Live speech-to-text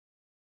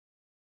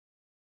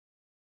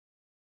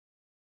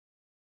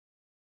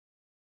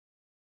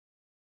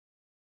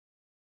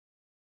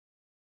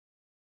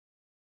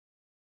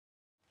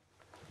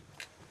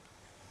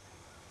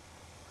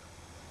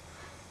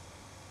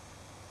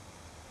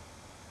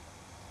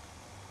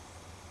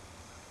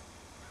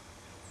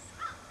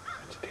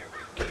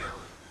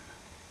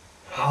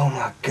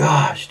my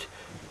gosh.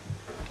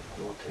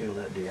 We'll tail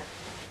that deer.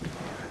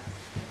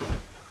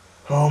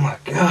 Oh my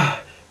gosh.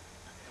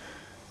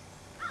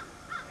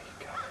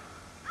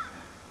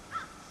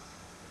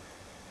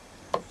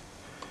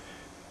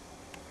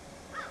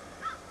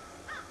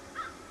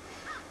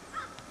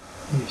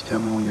 You just tell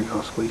me when you're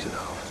gonna squeeze it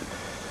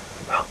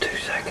off. About 2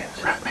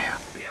 seconds. Right now.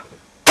 Yeah.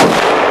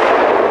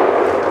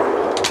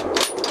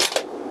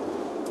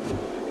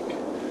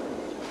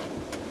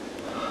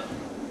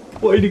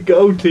 Way to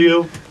go,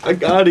 Tim. I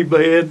got him,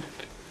 man.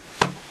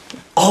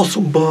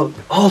 Awesome buck.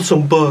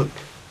 Awesome buck.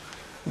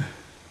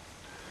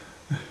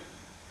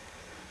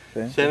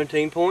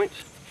 17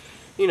 points.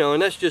 You know,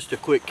 and that's just a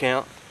quick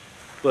count.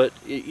 But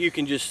you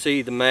can just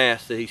see the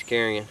mass that he's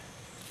carrying.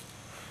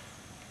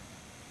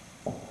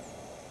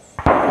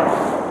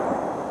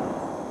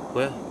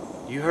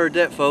 Well, you heard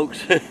that,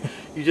 folks.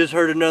 You just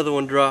heard another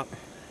one drop.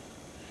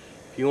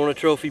 If you want a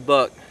trophy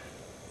buck,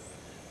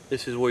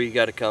 this is where you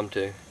got to come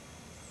to.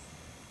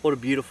 What a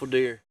beautiful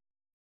deer.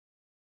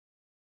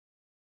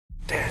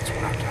 That's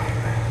what I'm talking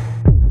about.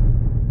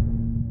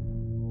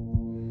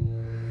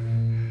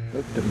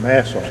 Look at the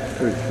mass on the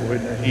truth, boy,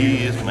 isn't that?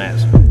 He is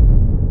massive.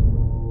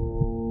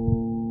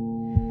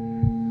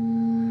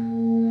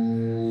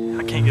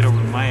 I can't get over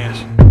the mass.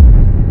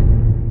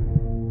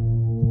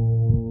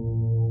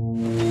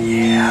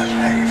 Yeah,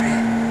 baby.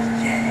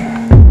 Yeah.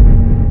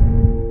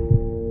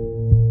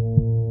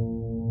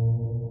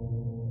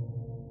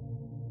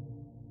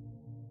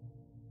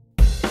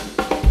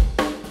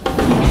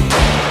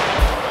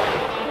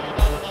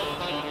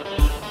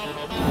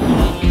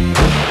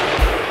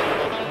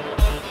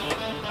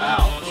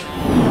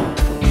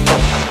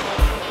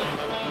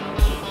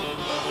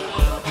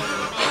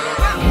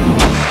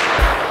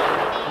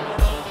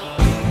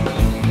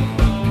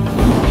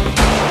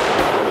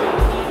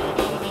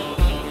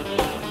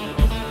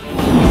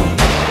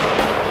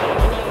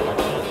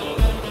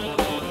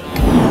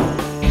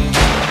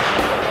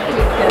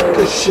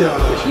 Good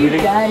shot. You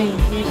got him.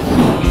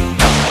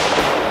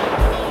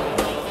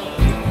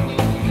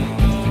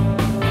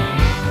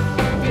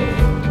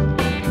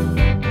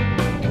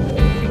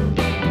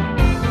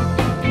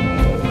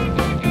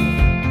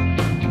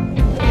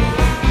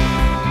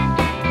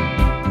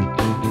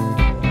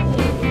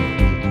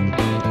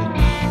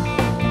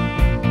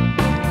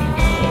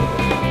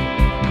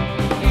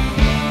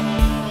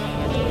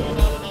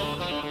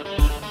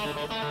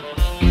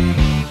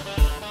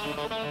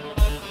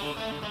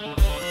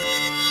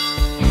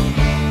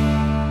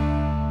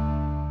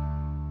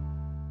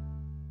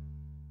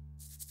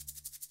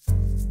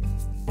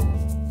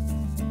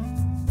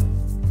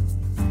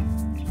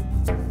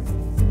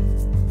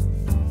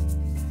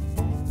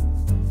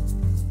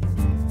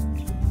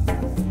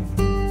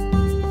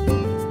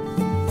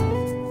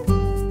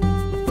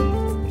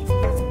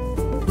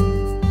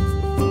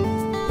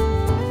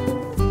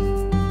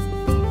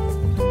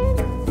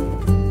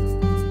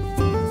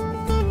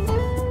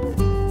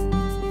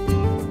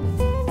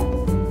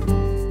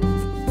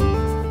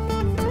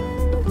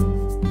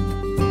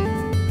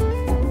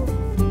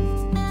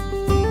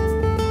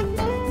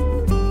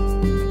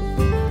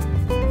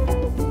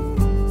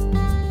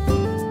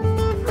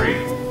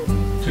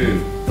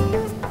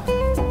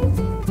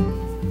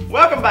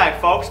 Welcome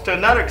back, folks, to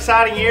another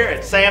exciting year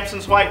at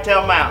Samsons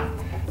Mountain.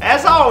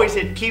 As always,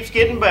 it keeps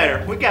getting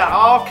better. We got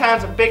all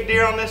kinds of big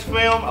deer on this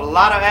film, a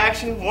lot of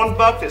action, one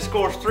buck that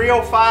scores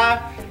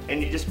 305,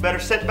 and you just better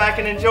sit back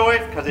and enjoy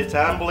it because it's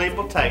an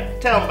unbelievable tape.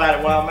 Tell them about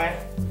it, Wild Man.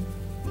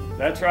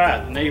 That's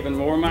right, and even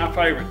more my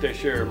favorite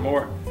this year.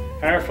 More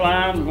hair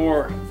flying,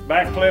 more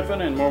back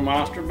flipping, and more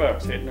monster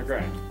bucks hitting the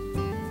ground.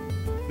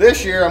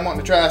 This year I'm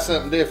wanting to try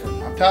something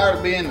different. I'm tired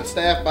of being the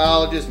staff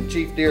biologist and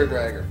chief deer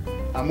dragger.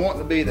 I'm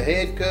wanting to be the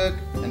head cook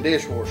and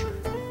dishwasher.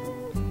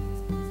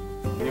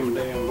 Them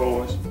damn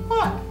boys.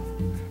 What?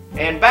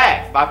 And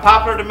back, by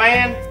popular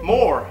demand,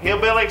 more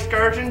hillbilly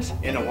excursions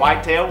in the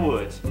Whitetail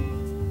Woods.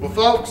 Well,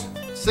 folks,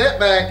 sit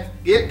back,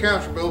 get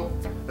comfortable,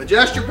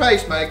 adjust your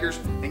pacemakers,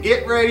 and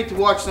get ready to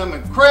watch some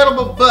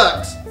incredible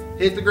bucks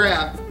hit the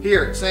ground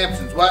here at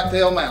Samsons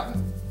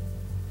Mountain.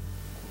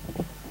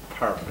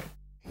 Perfect.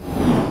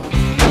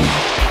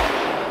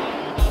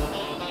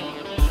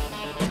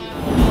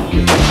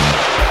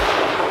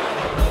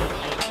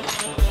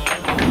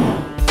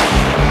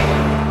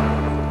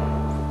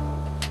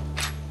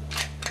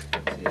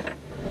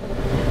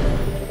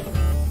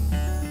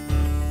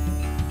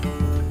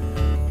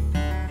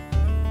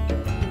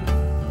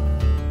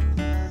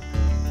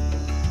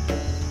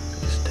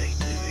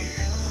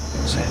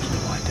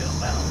 Samsons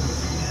Mountain,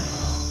 and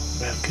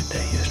we had a good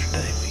day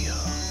yesterday. We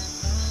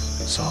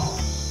saw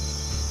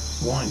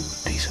one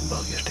decent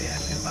buck yesterday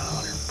afternoon, about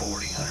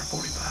 140,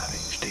 145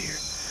 inch deer,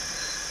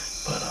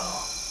 but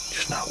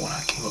just not one I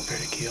came up here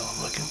to kill.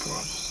 I'm looking for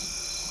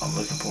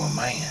a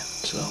man.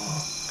 So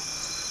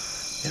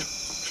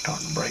it's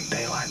starting to break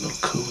daylight, a little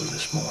cooler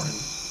this morning.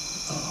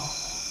 I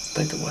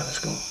think the weather's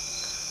gonna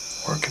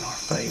work in our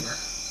favor.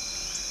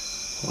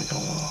 We're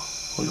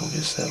gonna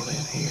get settled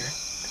in here,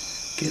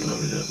 get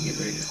loaded up, and get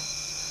ready to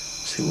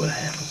see what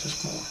happens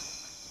this morning.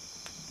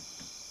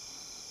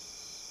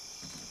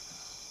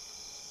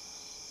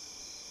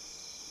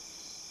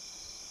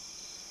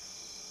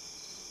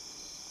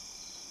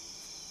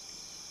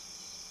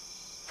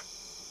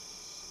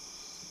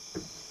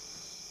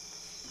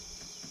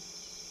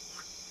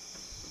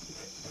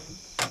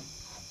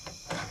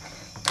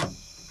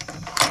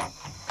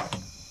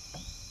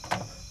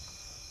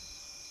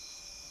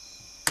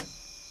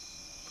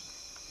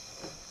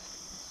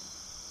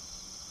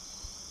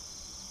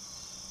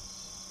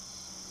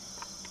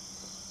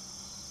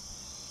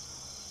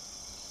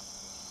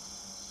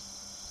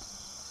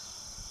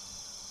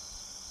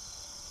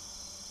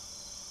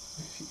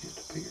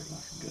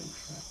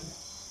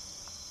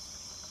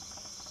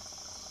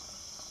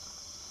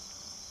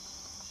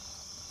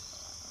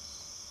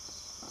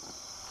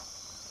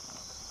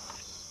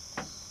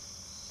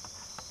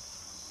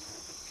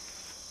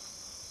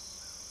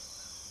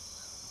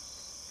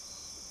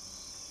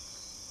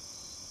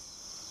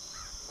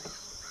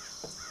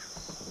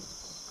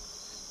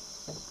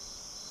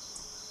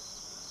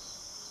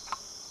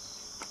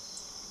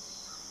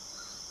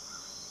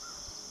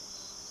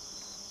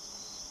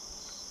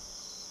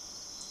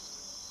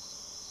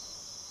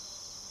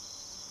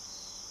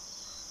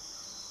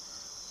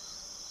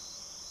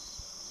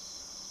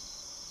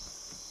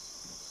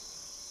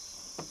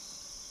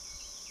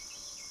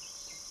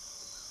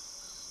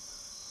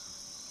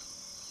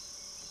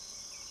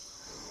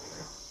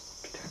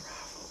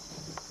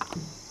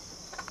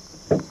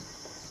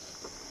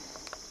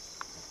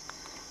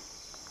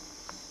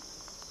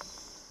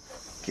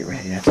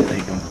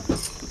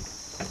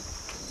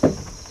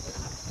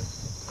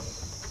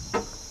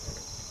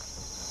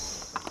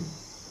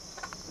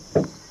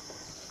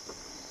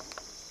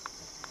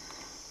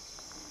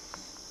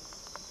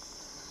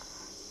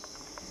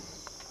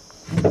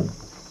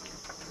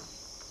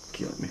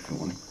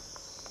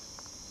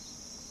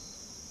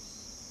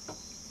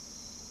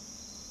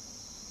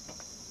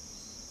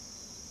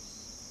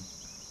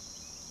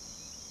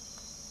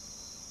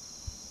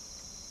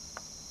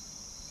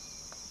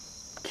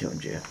 Kill him,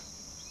 Jeff.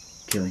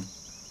 Kill him.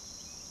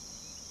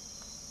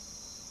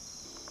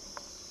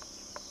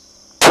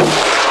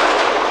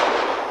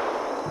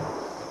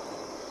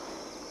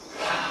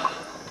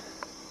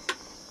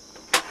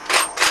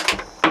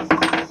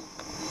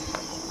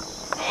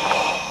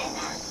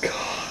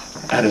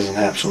 That is an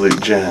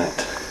absolute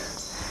giant.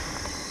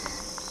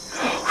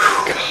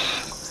 Oh,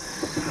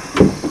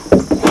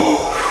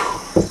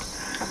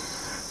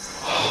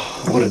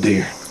 God. What a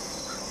deer.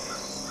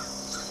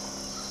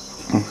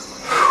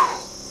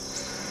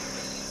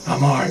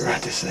 I'm alright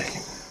right this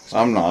second.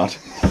 I'm not.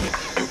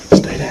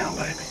 Stay down,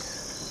 baby.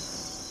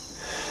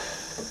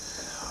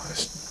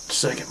 It's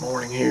second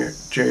morning here at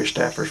Jerry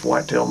Staffer's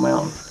Whitetail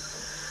Mountain.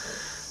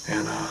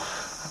 And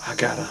I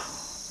got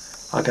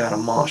a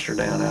monster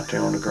down out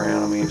there on the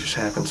ground. I mean, it just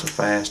happened so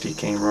fast. He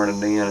came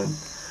running in, and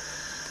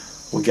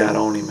we got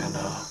on him and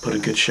put a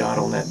good shot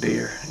on that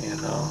deer.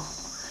 And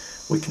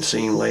we can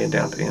see him laying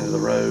down at the end of the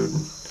road.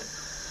 And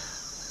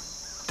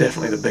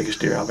definitely the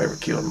biggest deer I've ever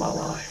killed in my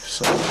life.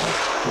 So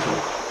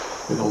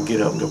we're gonna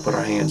get up and go put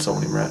our hands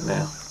on him right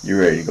now. You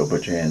ready to go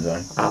put your hands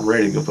on him? I'm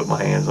ready to go put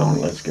my hands on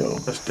him. Let's go.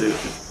 Let's do it.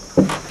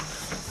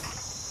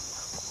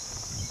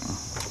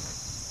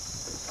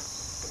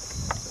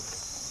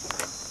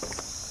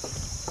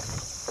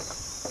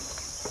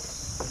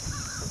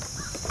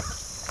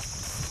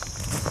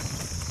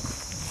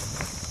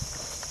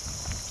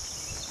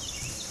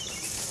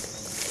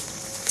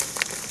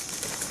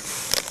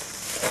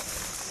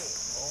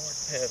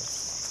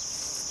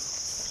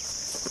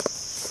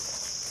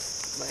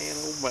 Man,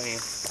 oh man.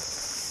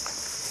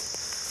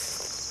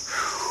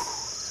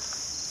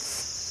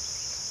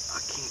 I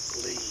can't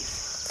believe.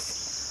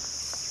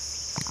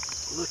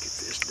 Look at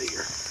this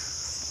deer.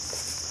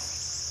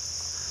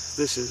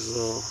 This is,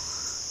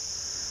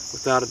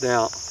 without a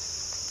doubt,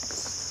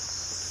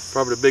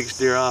 probably the biggest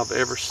deer I've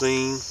ever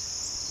seen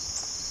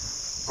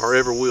or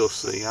ever will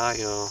see.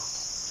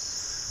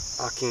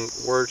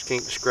 Words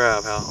can't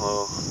describe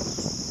how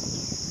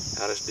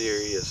this deer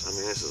is. I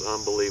mean, this is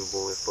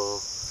unbelievable.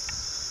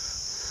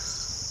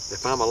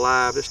 If I'm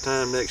alive this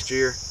time next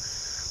year,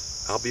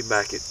 I'll be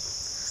back at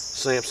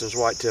Samson's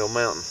Whitetail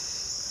Mountain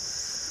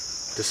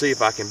to see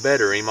if I can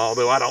better him,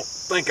 although I don't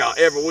think I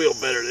ever will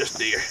better this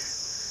deer.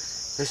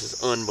 This is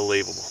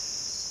unbelievable.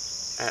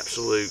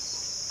 Absolute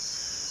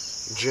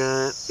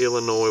giant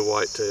Illinois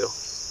whitetail.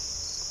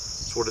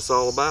 That's what it's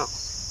all about.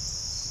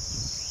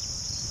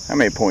 How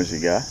many points you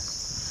got?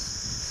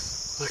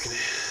 Look at it.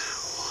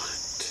 1,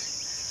 2,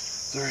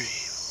 3,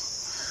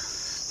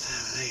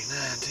 7, 8,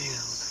 9, 10,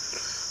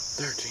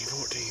 13,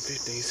 14,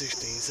 15,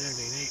 16,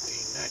 17,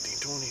 18, 19,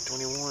 20,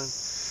 21.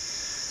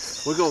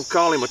 We're going to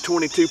call him a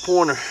 22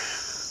 pointer.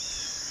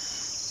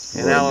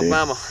 In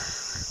Alabama,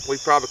 we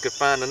probably could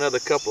find another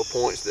couple of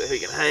points that he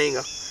can hang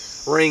a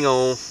ring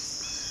on.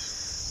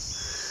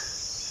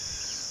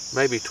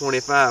 Maybe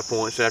 25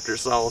 points after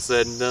it's all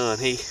said and done.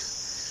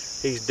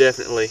 He's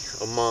definitely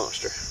a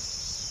monster.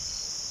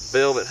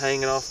 Velvet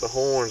hanging off the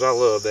horns, I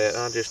love that.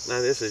 Now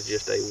this is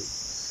just a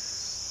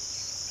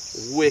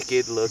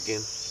wicked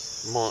looking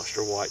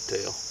monster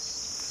whitetail.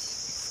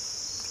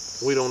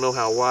 We don't know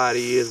how wide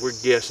he is. We're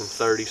guessing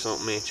 30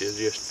 something inches.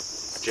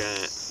 Just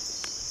giant.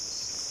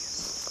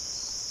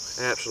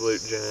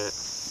 Absolute giant.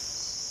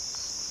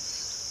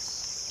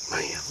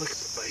 Man, look at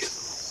the base of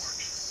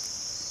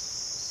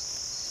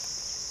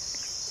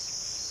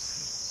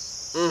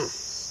the horns.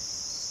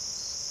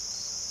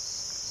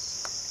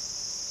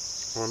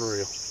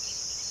 Unreal.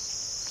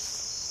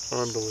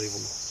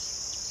 Unbelievable.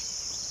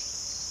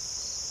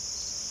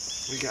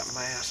 We got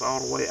mass all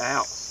the way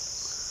out.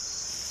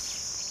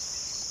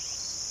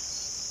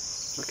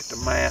 Look at the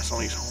mass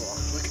on these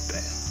horns. Look at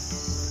that.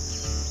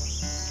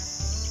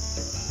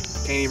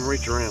 Can't even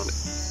reach around it.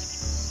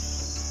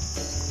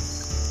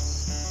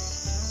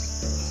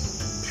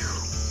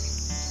 Whew.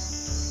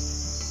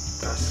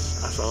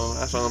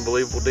 That's an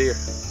unbelievable deer.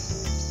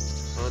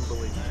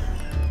 Unbelievable.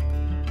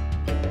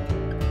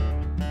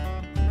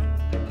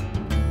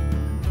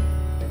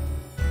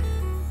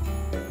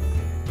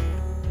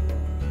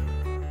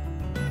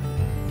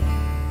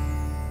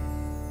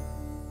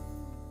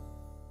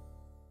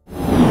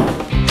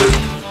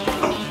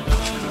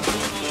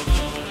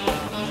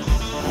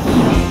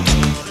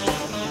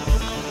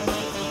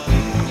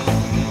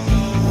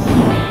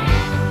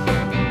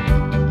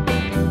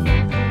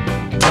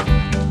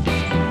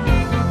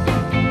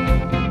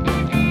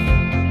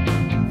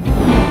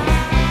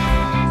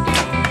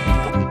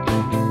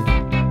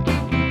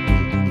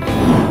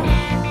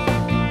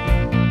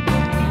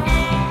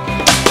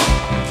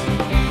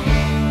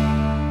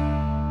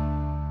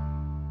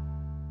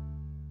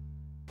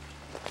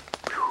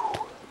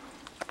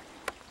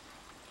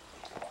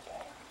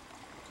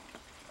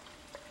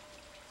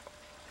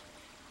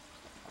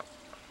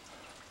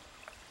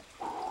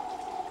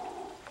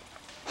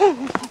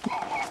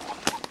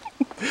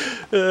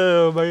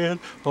 Oh man,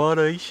 what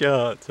a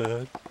shot,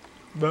 son.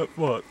 But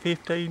what,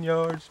 15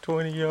 yards,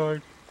 20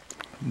 yards?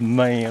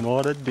 Man,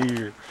 what a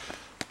deer.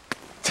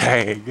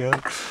 There you go.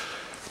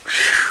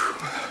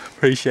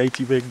 Appreciate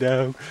you, big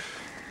dog.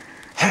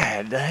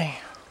 Ah, dang.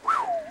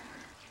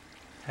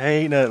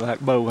 Ain't nothing like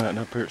bow hunting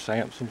up here at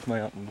Samsons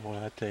Mountain, boy,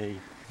 I tell you.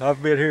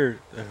 I've been here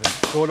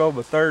going on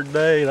my 3rd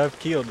day, and I've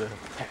killed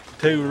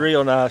 2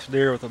 real nice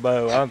deer with a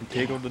bow. I'm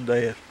tickled to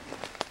death.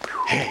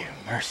 Hey,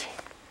 mercy.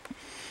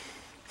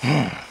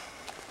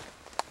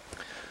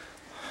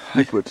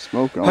 You put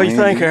smoke on What do you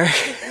think, Andy.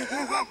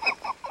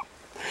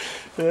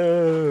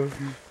 Eric?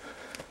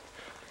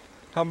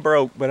 I'm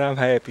broke, but I'm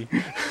happy.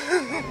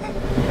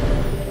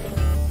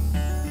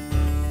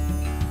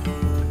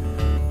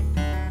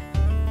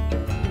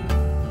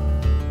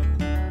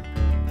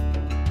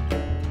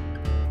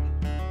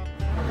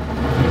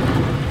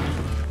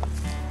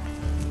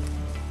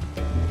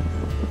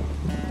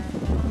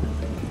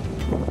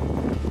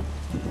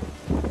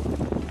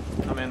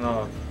 I'm in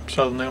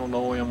southern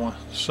Illinois on my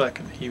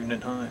 2nd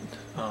evening hunt.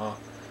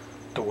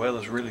 The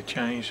weather's really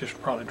changed. It's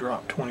probably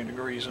dropped 20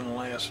 degrees in the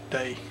last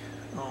day.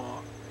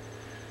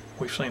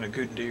 We've seen a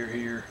good deer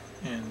here,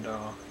 and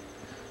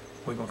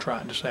we're gonna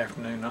try it this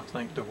afternoon. I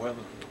think the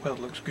weather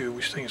looks good.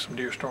 We've seen some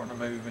deer starting to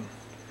move, and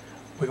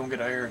we're gonna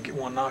get out here and get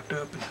one knocked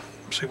up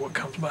and see what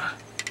comes by.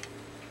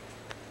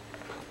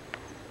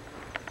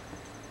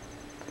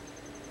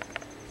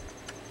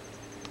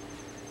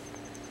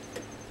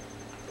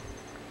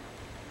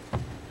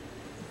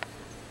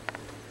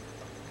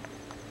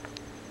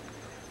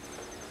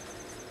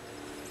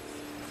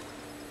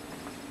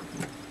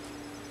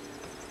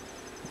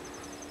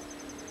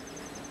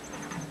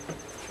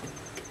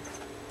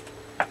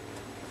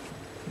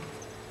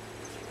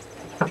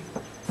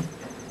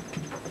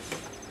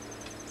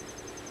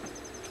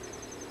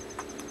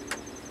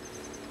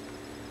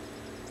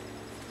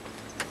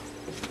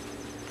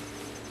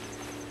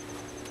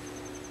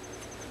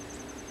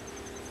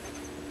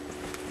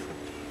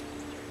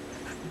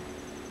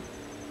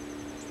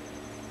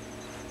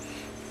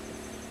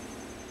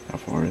 How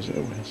far is that,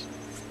 Wes?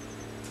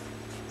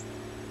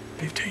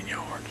 15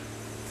 yards.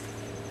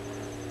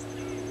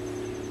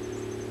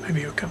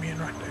 Maybe he'll come in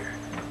right there.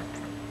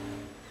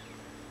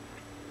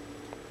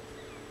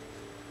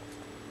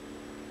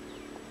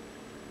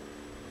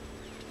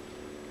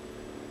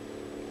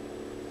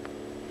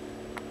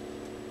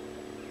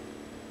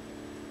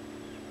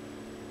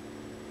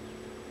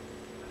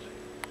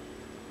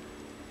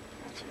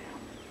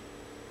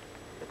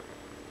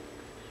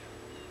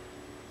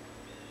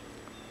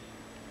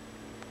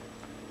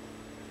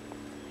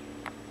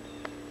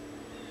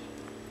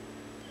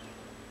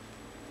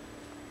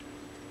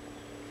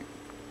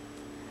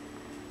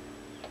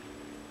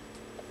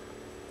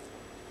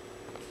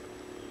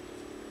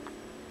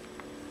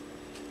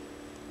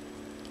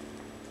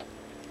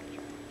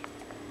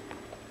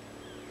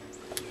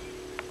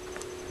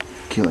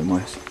 Kill him,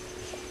 Wes.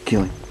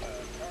 Kill him.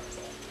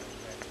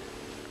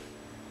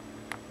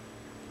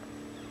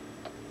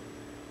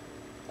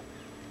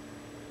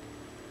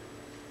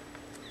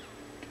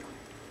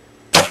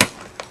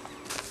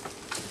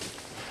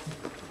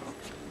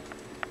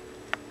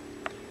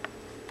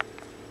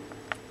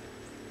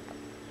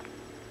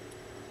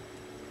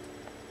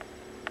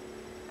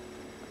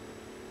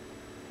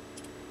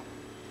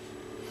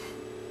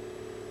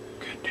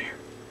 Good deer.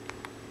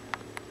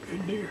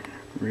 Good deer.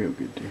 Real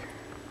good deer.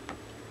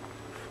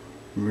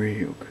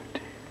 Real good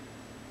deer.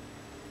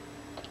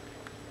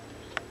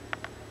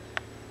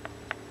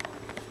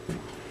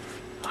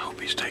 I hope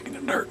he's taking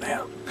the dirt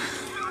now.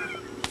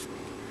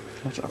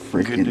 That's a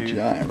freaking deer.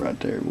 giant right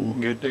there, boy.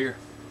 Good deer.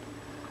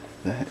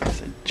 That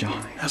is a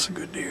giant. That's a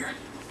good deer.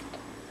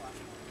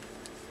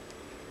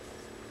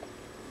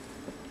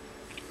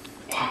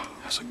 Wow,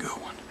 that's a good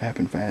one.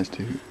 Happened fast,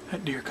 too.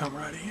 That deer come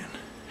right in.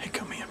 He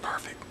come in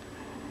perfect.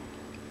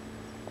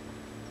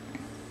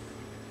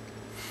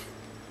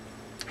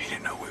 He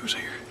didn't know we was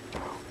here.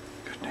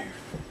 Good deer.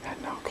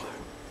 Had no clue.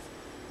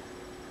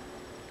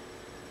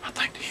 I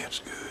think the hit's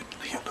good.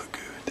 The hit looked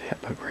good. The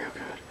hit looked real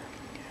good.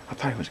 I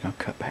thought he was going to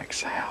cut back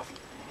south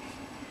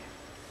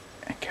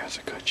and give us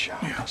a good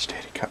shot. Yeah.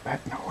 Instead, he cut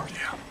back north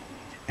Yeah.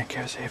 and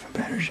give us an even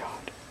better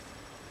shot.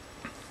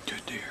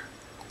 Good deer.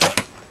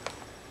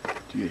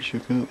 Did you get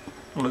shook up?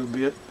 A little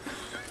bit.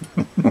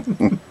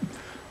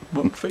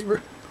 Buck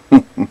fever.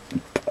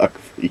 Buck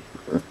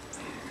fever.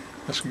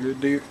 That's a good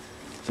deer.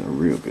 It's a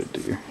real good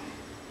deer.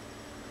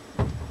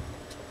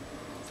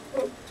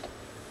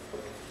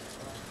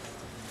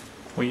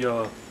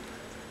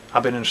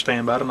 I've been in the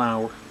stand about an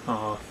hour,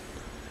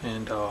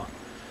 and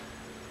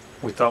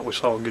we thought we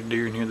saw a good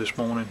deer in here this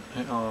morning.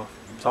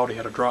 Thought he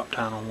had a drop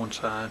tine on one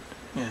side,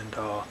 and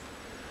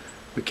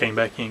we came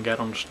back in and got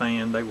on the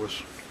stand. They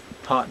was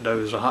hot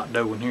does, a hot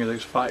doe in here. They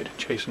was fighting,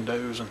 chasing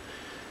does, and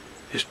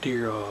this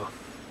deer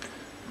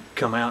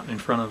come out in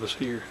front of us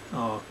here.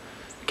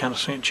 Kind of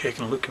sent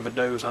checking, looking for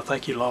does. I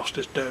think he lost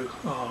his doe.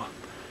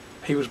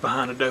 He was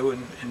behind a doe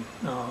and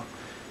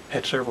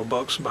had several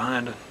bucks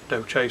behind a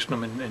doe chasing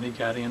him, and he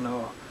got in,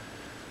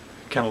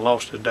 kind of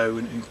lost his doe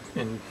and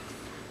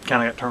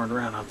kind of got turned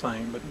around, I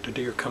think. But the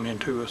deer come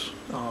into us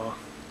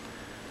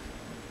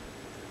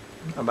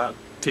about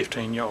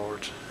 15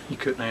 yards. You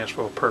couldn't ask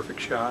for a perfect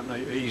shot,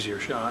 an easier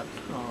shot.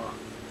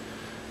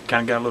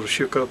 kind of got a little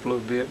shook up a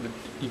little bit, but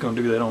you're going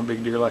to do that on a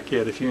big deer like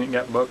that. If you ain't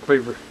got buck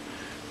fever,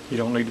 you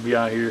don't need to be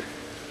out here.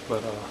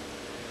 But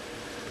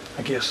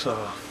I guess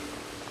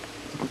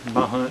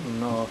my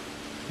hunting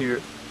here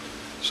at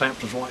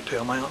Samsons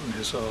Whitetail Mountain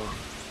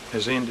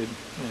has ended,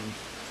 and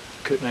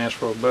couldn't ask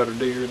for a better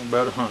deer and a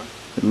better hunt.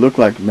 It looked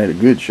like it made a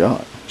good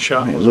shot.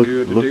 Shot was looked,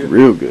 good. Looked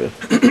real good.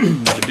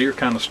 The deer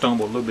kind of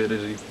stumbled a little bit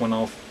as he went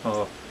off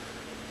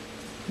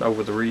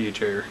over the ridge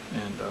there,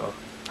 and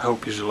I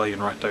hope he's laying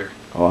right there.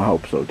 Oh, I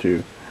hope so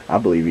too. I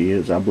believe he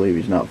is. I believe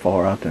he's not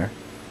far out there.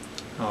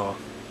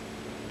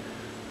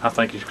 I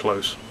think he's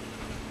close.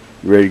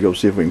 You ready to go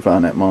see if we can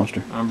find that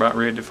monster? I'm about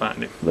ready to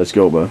find him. Let's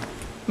go, bud.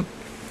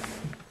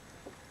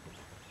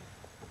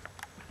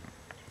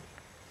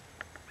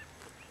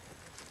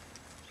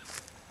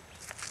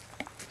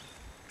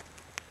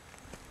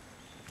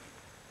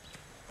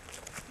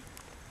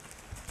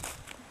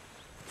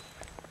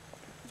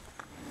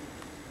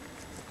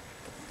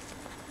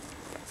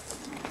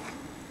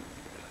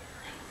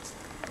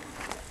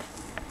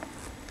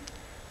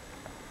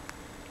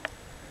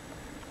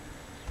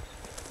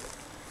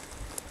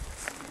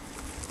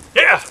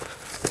 Yeah!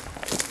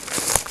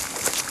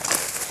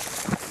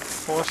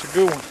 Boy, that's a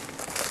good one.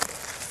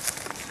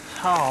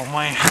 Oh,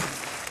 man.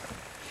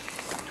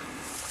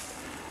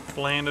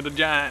 Land of the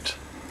Giants.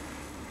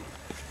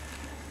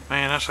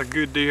 Man, that's a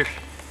good deer.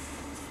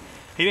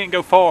 He didn't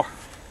go far.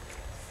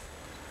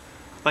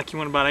 I think he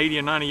went about 80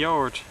 or 90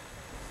 yards.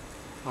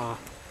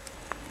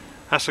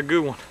 That's a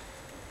good one.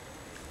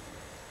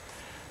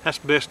 That's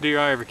the best deer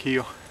I ever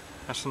killed.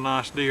 That's a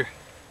nice deer.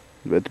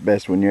 Is that the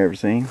best one you ever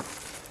seen?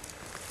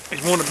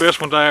 He's one of the best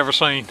ones I ever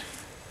seen.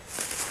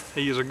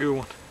 He is a good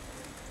one.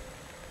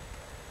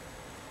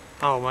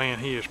 Oh man,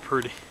 he is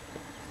pretty.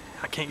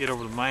 I can't get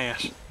over the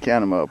mass.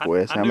 Count him up,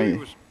 Wes. How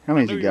many's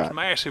he got? He was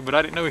massive, but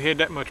I didn't know he had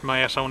that much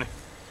mass on him.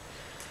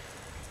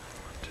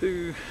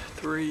 2,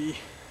 3,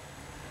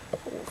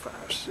 4,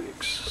 5,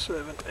 6,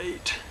 7,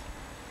 8,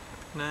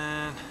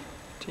 9,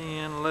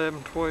 10,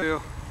 11,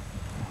 12,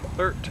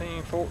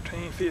 13,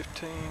 14,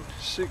 15,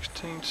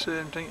 16,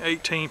 17,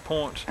 18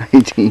 points.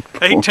 18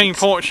 points. 18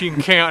 points you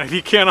can count. If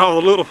you count all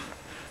the little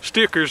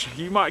stickers,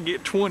 you might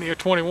get 20 or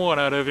 21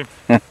 out of him.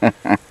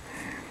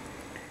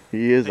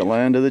 He is the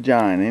land of the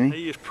giant, ain't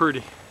he? He is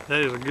pretty.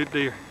 That is a good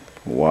deer.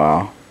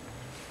 Wow.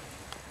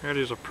 That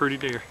is a pretty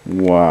deer.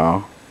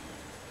 Wow.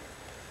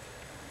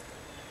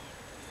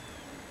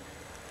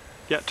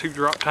 Got 2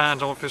 drop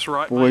tines on if it's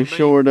right. Boy, he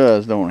sure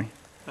does, don't he?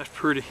 That's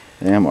pretty.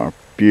 Them are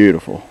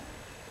beautiful.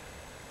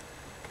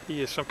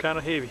 He is some kind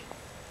of heavy.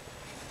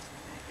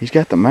 He's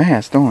got the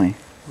mass, don't he?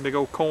 Big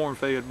old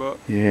corn-fed buck.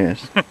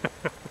 Yes.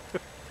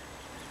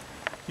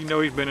 You know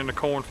he's been in the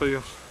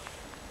cornfields.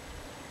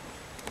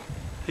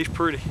 He's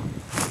pretty.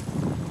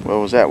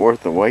 Well, was that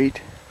worth the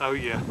wait? Oh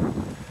yeah.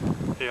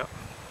 Yep.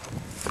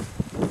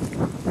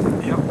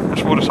 Yep,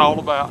 that's what it's all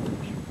about.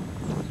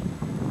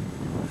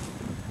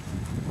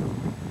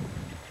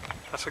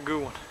 That's a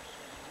good one.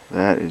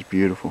 That is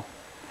beautiful.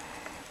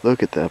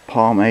 Look at the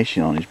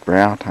palmation on his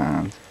brow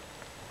tines.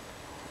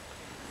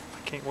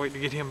 I can't wait to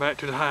get him back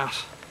to the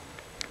house.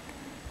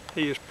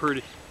 He is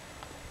pretty.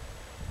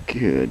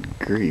 Good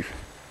grief.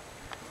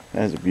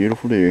 That is a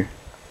beautiful deer.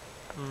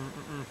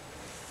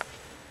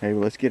 Hey,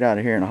 well, let's get out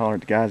of here and holler at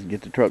the guys and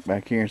get the truck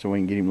back here so we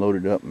can get him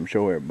loaded up and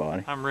show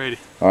everybody. I'm ready.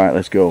 All right,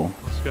 let's go.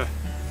 Let's go.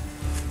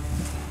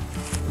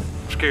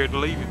 I'm scared to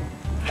leave him.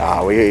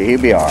 Ah,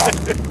 he'll be all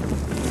right.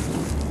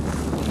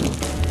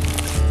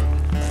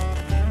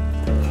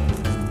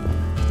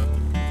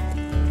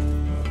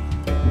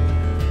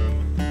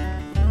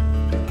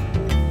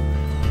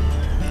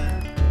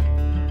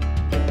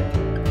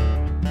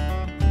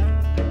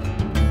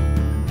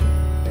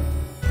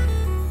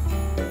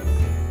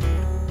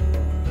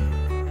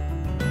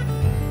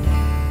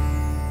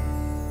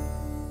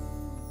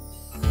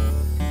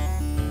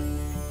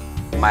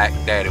 Mac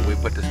Daddy, we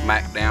put the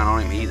smack down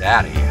on him, he's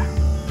out of here.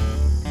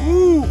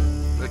 Woo!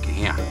 Look at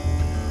him.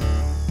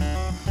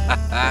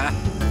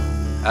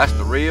 That's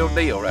the real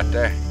deal right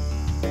there.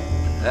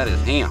 That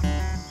is him.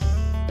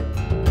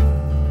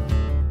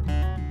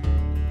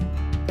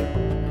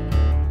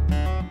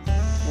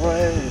 Well,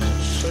 that is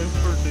a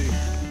super deer.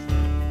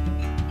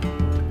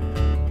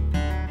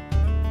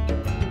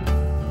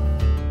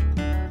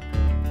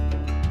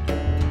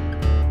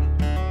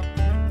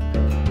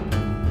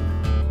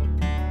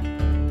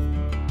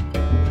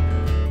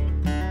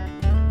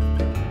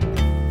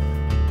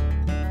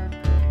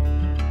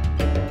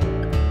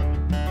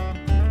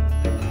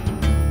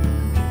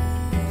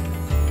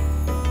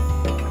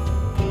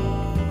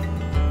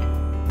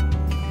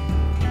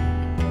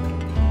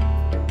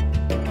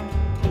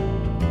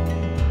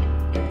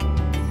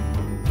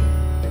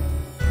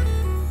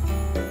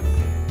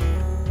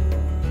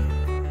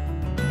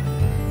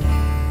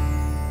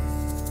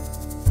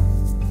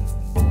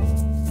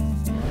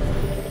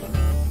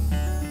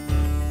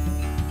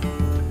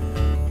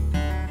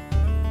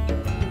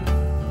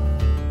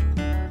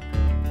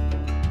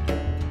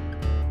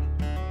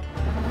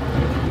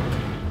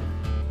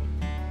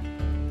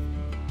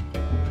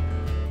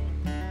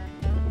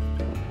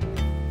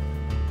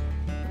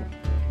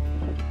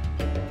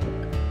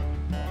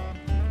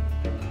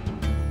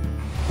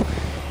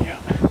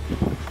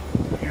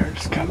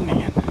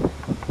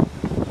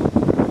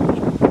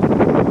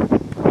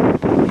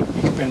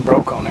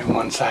 broke on him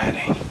one side,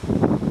 ain't he?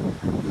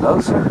 No,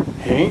 sir.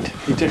 He ain't?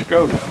 He just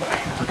drove that way.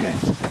 Okay.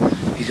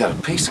 He's got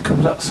a piece that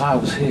comes outside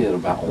of his head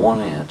about 1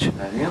 inch. Is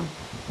that him?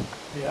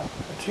 Yeah,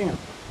 that's him.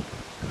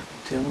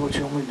 Tell me what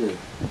you want me to do.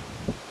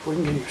 If we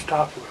can get him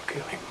stopped, we'll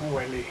kill him. No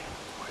way, Lee.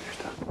 Wait this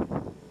time.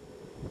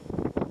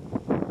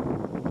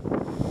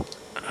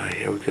 All right,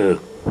 here we go.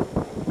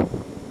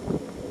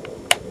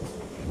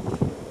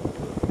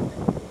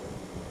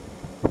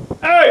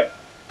 Hey!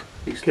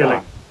 He's Kill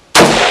him.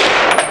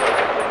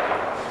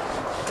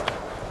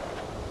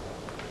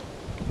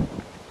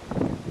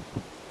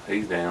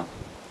 He's down.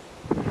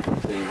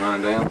 See him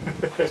running down?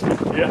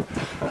 Yeah.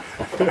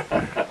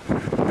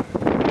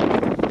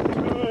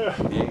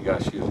 He ain't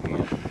got to shoot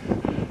again.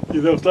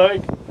 You don't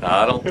think?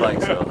 I don't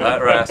think so.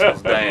 That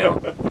rascal's down.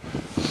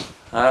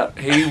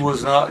 He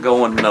was not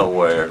going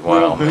nowhere,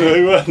 wow, man.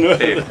 He wasn't.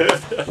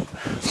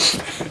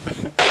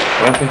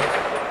 Rumpy,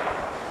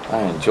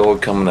 I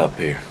enjoyed coming up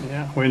here.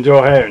 Yeah, we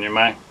enjoy having you,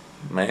 man.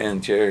 Man,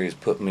 Jerry's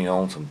put me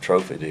on some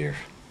trophy deer.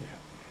 Yeah.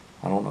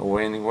 I don't know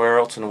anywhere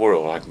else in the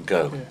world I can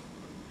go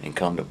and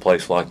come to a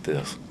place like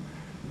this.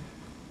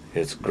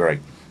 It's great.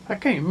 I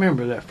can't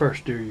remember that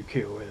first deer you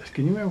killed with us.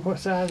 Can you remember what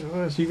size it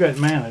was? You got it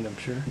mounted, I'm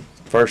sure.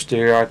 First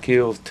deer I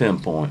killed was 10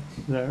 point.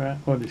 Is that right?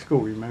 What did he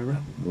score, you remember?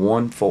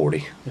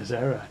 140. Is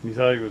that right? You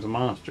thought he was a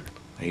monster.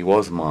 He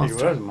was a monster.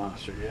 He was a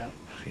monster, yeah.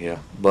 Yeah,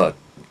 but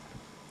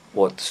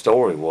what the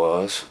story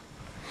was,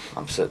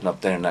 I'm sitting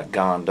up there in that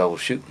gondola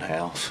shooting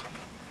house.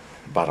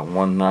 About a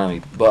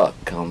 190 buck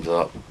comes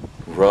up,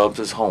 rubs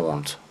his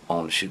horns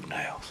on the shooting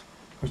house.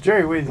 Was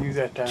Jerry with you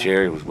that time?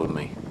 Jerry was with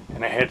me.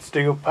 And they had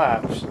steel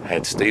pipes.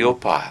 Had steel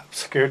pipes.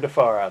 Scared the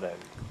fire out of him.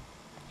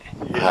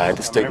 Yes, I had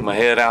to stick my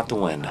head out the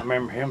window. I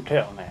remember him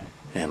telling that.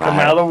 And Come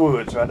out of the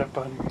woods right up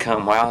under you.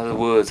 Come out of the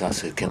woods. I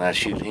said, can I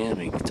shoot him?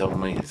 He told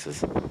me, he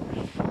says,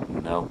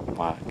 no,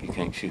 Mike, you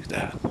can't shoot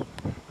that.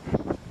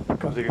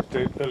 Because he was a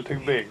little too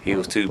big. He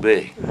was too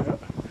big. Yeah.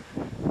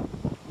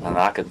 And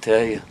I can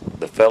tell you,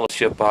 the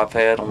fellowship I've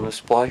had on this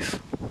place,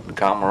 the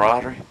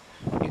camaraderie,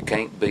 you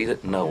can't beat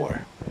it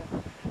nowhere.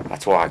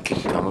 That's why I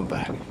keep coming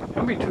back.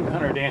 How many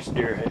 200-inch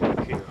deer have you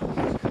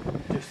killed?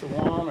 Just the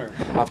one, or?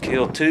 I've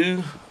killed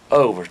 2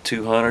 over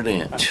 200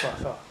 inch. That's what I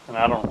thought. And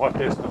I don't know what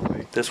this is going to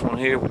be. This one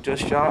here we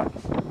just shot,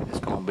 it's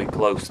going to be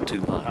close to I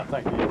 200.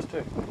 think it is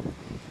too.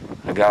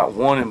 I got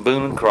one in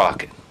Boone and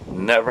Crockett.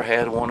 Never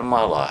had one in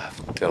my life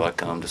until I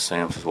come to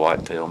Samsons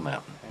Whitetail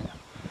Mountain. Yeah.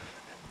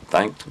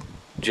 Thank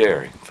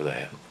Jerry for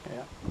that.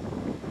 Yeah.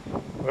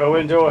 Well,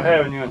 we enjoy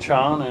having you and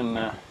Sean,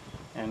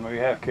 and we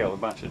have killed a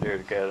bunch of deer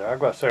together. I've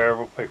got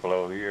several people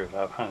over the years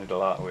I've hunted a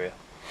lot with.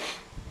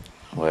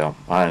 Well,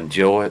 I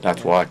enjoy it.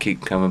 That's why I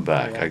keep coming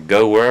back. Yeah. I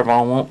go wherever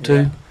I want to,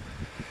 Yeah.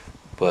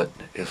 but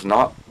it's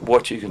not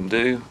what you can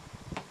do.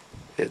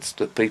 It's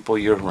the people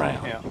you're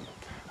around. Yeah.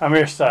 I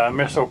miss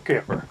old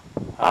Kipper.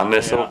 I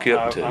miss old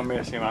Kip too. I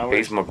miss him.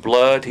 He's my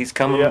blood. He's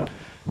coming. Yeah.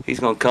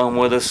 He's gonna come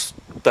with us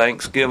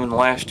Thanksgiving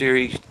last year.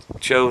 He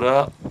showed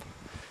up.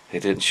 He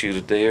didn't shoot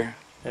a deer.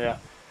 Yeah.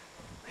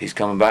 He's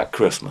coming back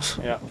Christmas.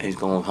 Yeah. He's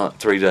gonna hunt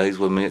 3 days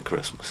with me at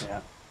Christmas.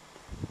 Yeah.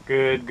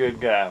 Good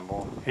guy,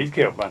 boy. He's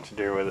killed a bunch of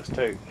deer with us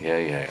too. Yeah,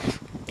 yeah.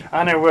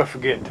 I never will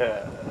forget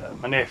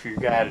my nephew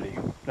guided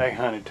him. They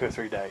hunted 2 or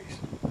 3 days.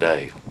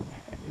 Dave.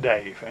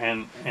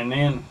 And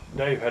then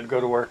Dave had to go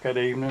to work that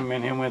evening. Me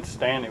and him went to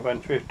stand. It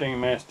wasn't 15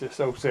 minutes. This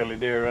old silly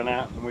deer run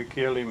out and we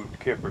killed him.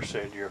 Kipper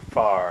said, "You're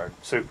fired,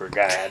 super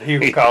guide." He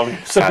was calling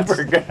him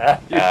super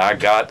guide. I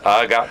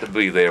got to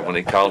be there when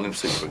he called him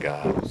super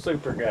guy.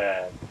 Super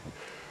guide.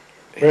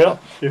 Well,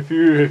 if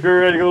you're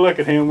ready to go look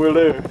at him, we'll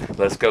do it.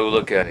 Let's go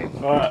look at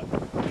him. All right.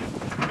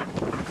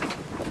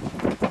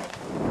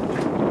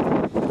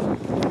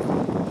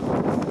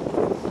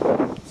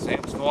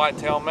 Samsons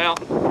Whitetail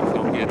Mountain. It's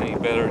gonna get any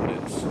better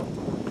than this.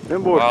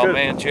 Them boys Wild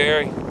man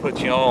Jerry,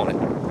 put you on it.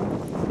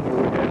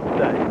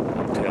 today.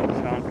 I'm telling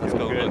you. Let's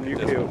go look at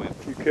this one.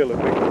 You killed a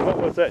big one. What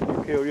was that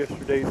you killed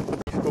yesterday?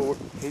 He scored.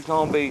 He's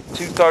gonna be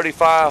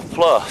 235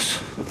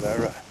 plus. Is that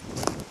right?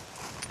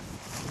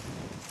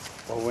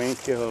 Well, we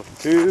ain't killed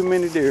too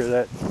many deer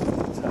that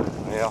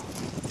time. Well,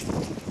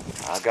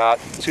 I got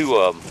 2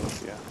 of them.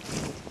 Yeah.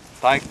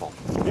 Thankful,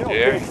 You know,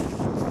 Jerry.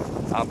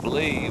 I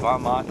believe I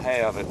might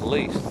have at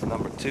least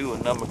number 2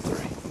 and number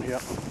 3.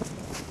 Yeah.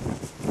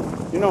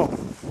 You know,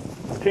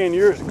 10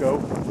 years ago,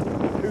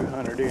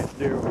 200-inch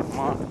deer was a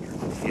monster.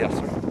 Yes,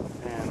 sir.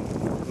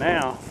 And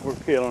now we're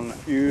killing a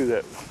few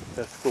that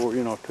score,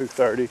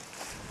 230,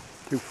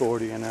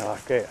 240, and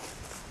like that.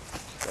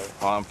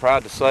 Well, I'm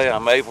proud to say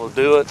I'm able to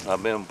do it.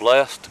 I've been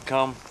blessed to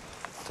come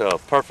to a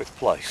perfect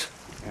place.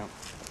 Yeah.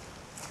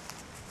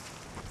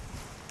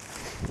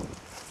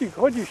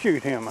 What'd you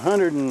shoot him?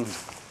 100 and...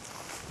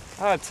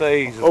 I'd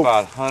say he's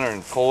about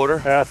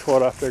 125. That's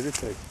what I figured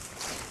too.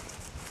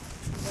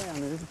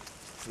 Damn, dude.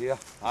 Yeah,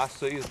 I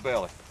see his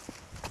belly.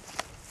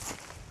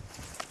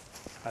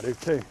 I do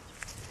too.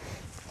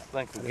 I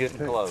think we're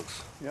getting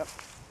close. Yep.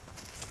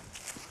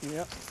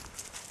 Yep.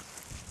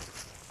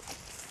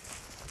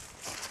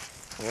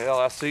 Well,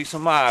 I see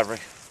some ivory.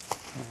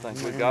 I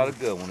think we got a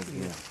good one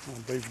again. I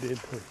believe we did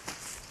too.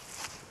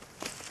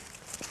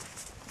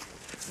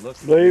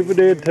 believe we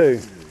did too.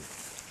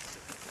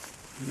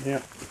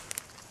 Yeah.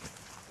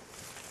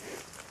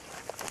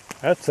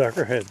 That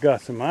sucker has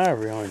got some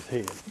ivory on his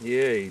head.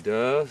 Yeah, he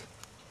does.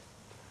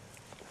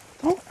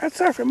 Oh, that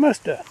sucker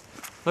must have.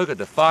 Look at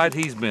the fight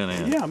he's been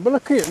in. Yeah, but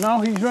look here.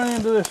 No, he's running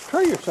into this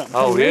tree or something.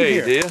 Oh, yeah, he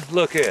here. did.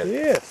 Look at it.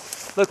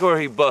 Yes. Look where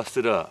he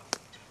busted up.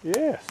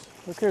 Yes.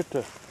 Look at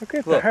the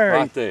Look, hair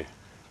right he there.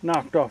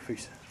 knocked off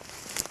his.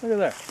 Look at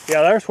that.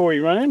 Yeah, there's where he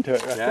run into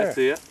it right That's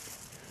there. it.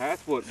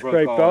 That's what broke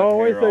Scraped all the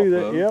way through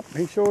that. that. Yep,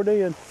 he sure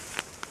did.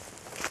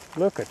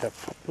 Look at the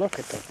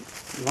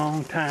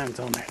long tines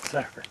on that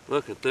sucker.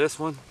 Look at this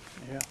one.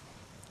 Yeah.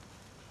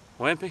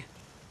 Wimpy,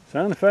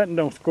 Son, if that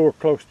don't score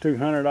close to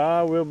 200,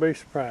 I will be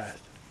surprised.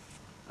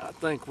 I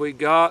think we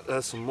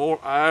got some more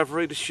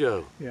ivory to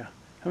show. Yeah.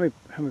 How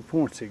many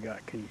points he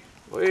got? Can you?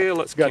 Well,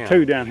 let's Got count.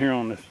 2 down here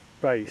on this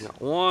face.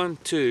 1,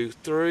 2,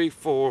 3,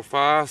 4,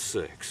 5,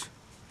 6,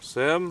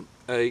 7,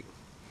 8,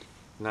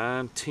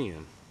 9,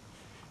 10,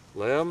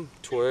 11,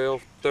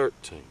 12,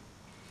 13,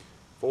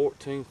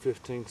 14,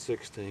 15,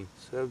 16,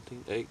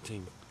 17,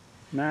 18.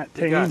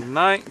 19. He got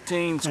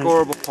 19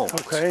 scoreable points.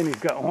 Okay, and he's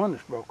got one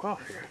that's broke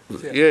off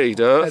here. Yeah, he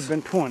does.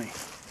 That'd been 20.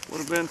 Would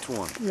have been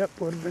 20. Yep,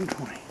 would have been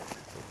 20.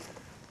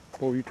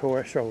 Boy, you tore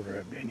that shoulder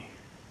up, didn't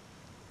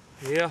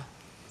you? Yeah.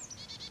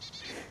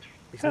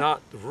 He's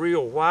not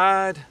real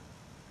wide.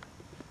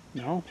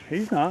 No,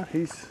 he's not.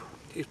 He's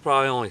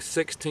probably only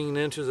 16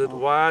 inches at the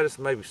widest,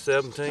 maybe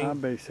 17. I'll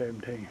be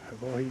 17.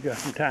 Boy, he's got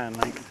some time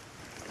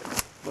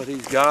length. But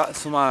he's got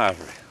some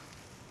ivory.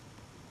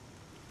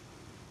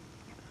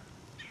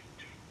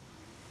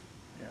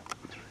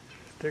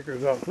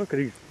 Stickers off. Look at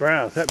these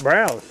brows. That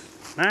brow's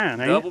 9,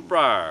 ain't Double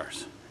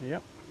briars. it?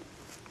 Yep.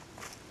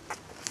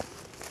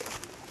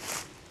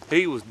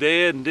 He was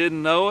dead and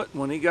didn't know it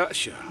when he got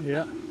shot.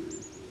 Yeah.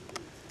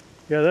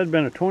 Yeah, that'd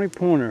been a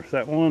 20-pointer if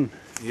that one.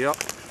 Yep.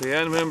 He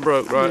hadn't been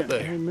broke right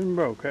there. Hadn't been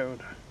broke. That'd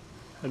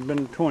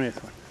been the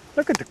 20th one.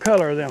 Look at the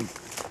color of them.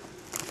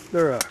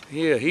 They're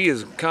Yeah, he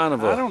is kind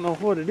of a. I don't know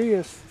what it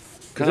is.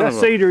 Is Kind that of a-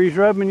 cedar he's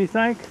rubbing, you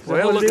think? Is that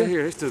Well, what look it at is?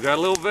 here. He's still got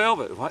a little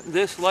velvet. Wasn't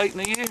this late in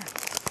the year?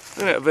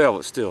 Look at that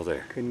velvet still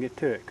there. Couldn't get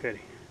to it, could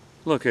he?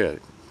 Look at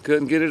it.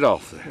 Couldn't get it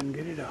off there. Couldn't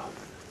get it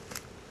off.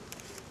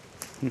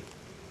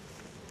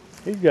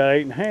 He's got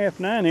 8.5,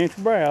 9-inch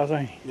brows,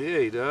 ain't he? Yeah,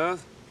 he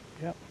does.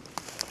 Yep.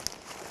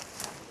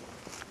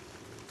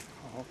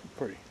 Oh,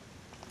 pretty.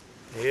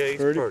 Yeah, he's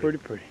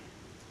Pretty.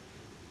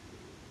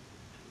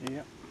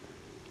 Yep.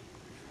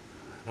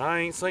 I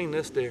ain't seen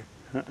this deer.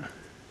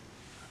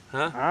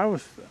 Huh? I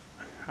was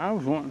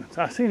wanting.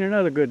 I seen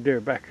another good deer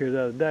back here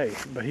the other day,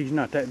 but he's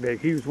not that big.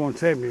 He was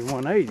 170 to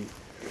 180. And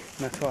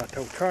that's why I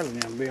told Charlie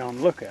to be on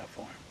the lookout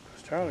for him.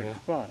 Because Charlie can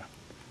spot him.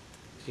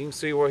 You can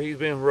see where he's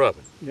been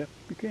rubbing. Yep,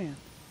 you can.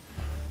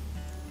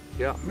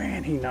 Yeah.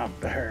 Man, he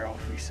knocked the hair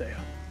off himself.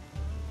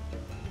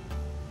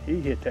 He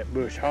hit that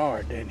bush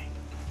hard, didn't he?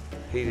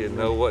 He didn't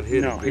know what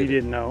hit him. No, he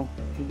didn't know.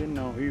 He didn't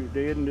know. He was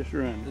dead and just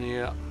running.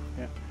 Yeah.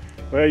 Yeah.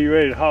 Well, you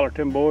ready to holler at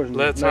them boys? And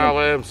Let's let 'em-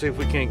 holler at him, see if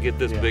we can't get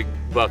this big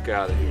buck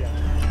out of here.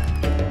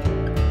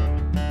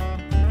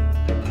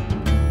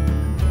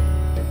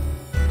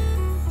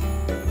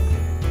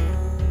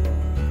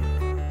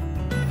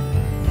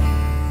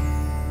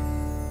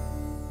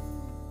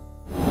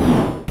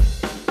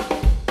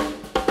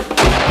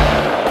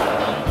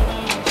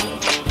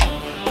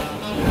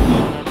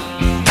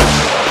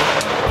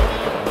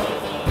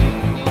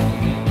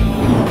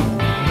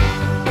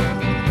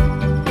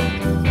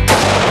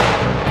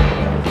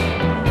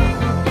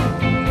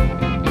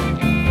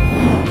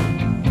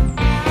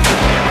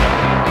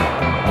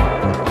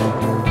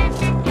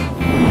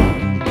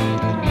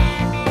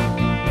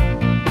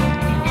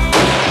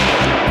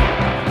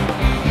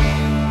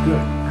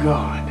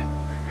 God.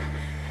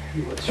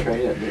 He went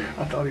straight up there.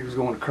 I thought he was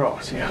going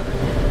across, yeah.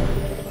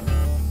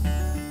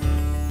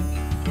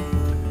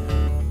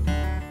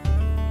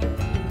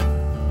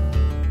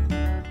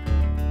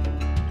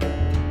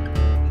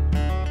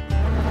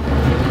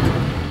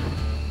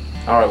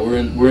 All right,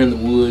 we're in the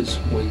woods.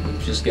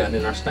 We've just gotten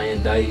in our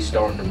stand. Day's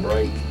starting to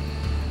break.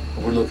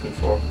 We're looking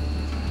for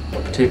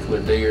a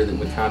particular deer that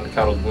we kind of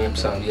caught a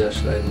glimpse of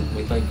yesterday that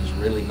we think is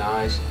really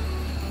nice.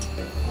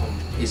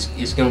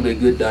 It's going to be a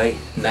good day.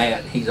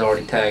 Nat, he's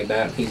already tagged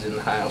out. He's in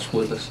the house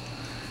with us.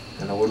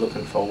 And we're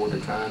looking forward to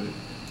trying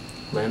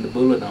to land a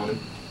bullet on him.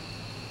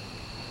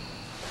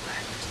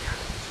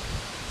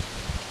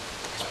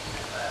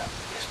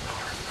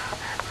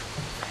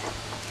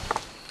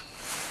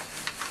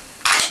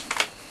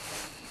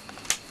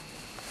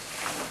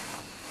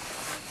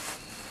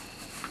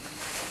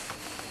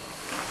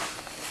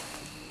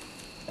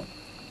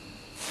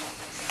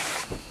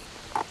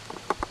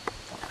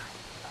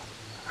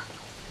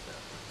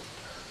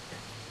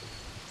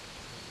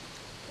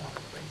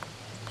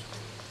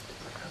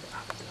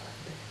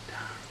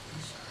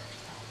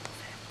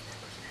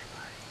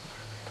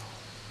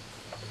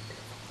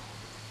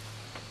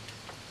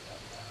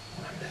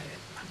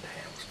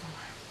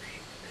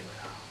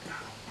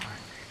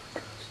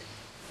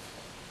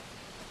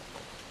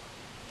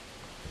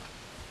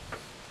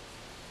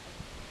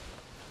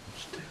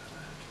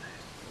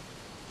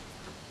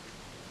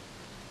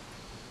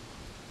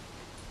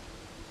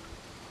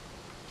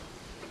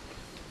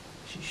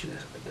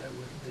 yesterday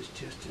was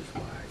just as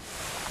white.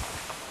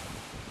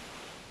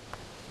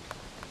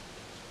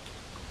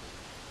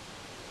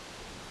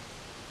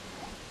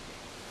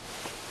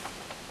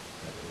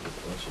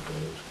 Bunch of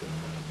those coming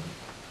out, man.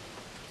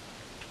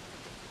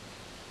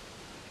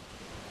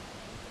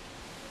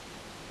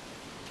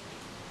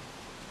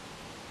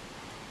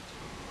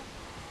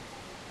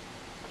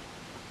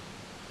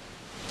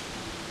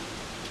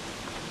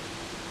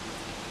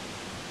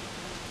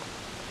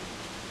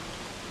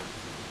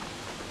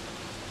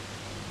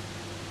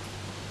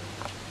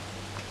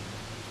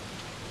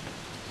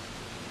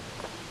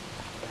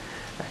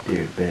 That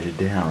deer's bedded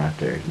down right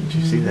there. Did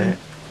you see that?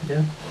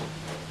 Yeah.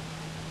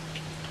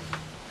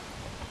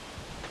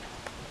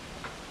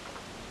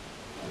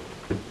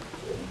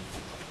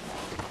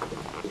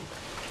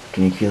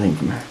 Can you kill him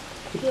from here?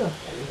 Yeah.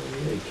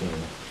 Yeah, you can.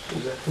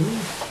 Is that who?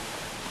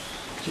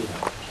 Yeah.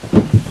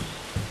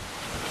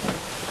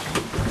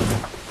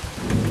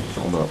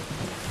 Hold up.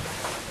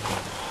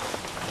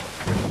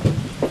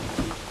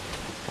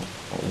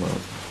 Hold up.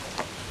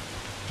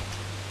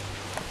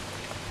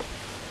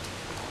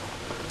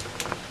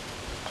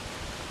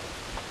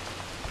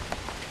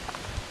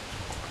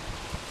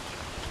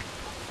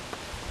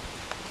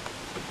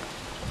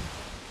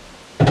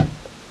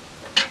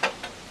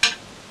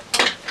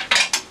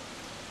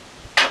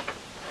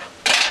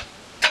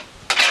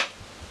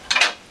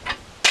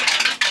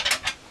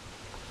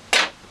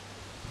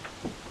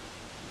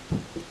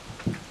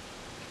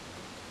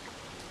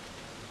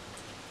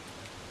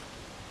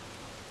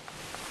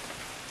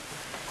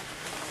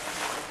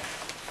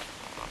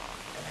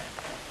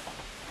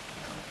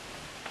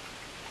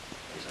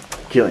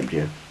 Kill him,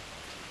 Jeff.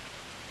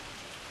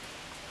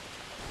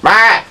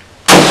 Bye!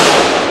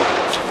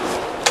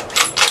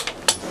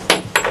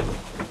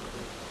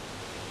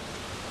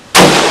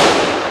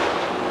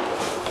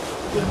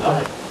 Good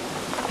night.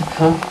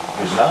 Huh?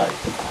 Good night.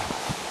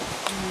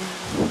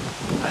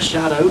 I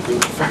shot over him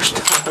the first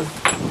time.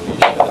 You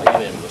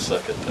shot him the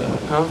second time.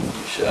 Huh?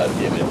 You shot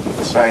him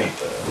the second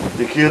time.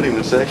 You killed him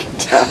the second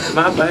time.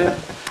 My bad.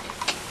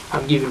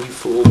 I'm giving you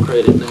full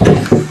credit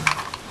now.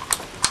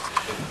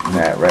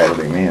 That rattled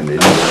him in,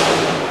 didn't it?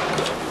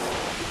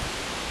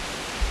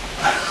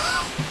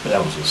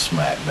 That was a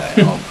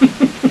smackdown.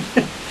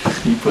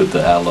 You put the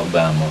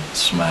Alabama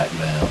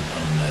smackdown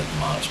on that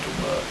monster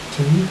buck.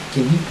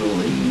 Can you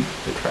believe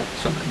the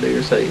tracks on that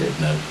deer's head?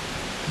 No.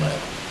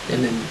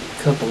 And then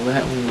couple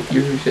that one with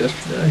yours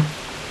yesterday.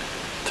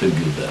 2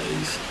 good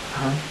days.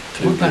 Huh?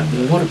 2 good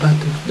days. What about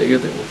those deer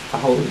that were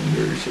following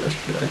yours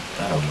yesterday?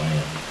 Oh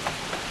man.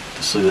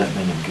 To see that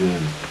many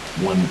good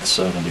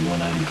 170,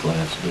 180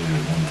 class deer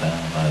at one time,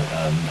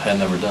 I had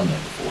never done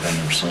that before. I'd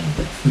never seen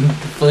it.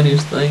 The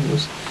funniest thing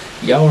was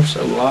y'all were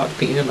so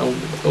locked in on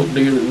the old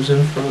deer that was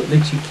in front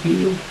that you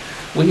killed.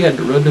 We had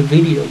to run the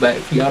video back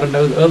for y'all to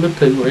know the other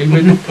 2 were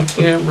even on the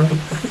camera.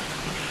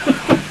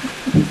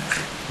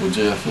 Well,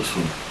 Jeff, this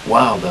one,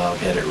 Wild Dog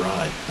had it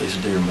right. These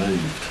deer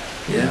moved.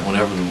 Yeah.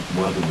 Whenever the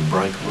weather would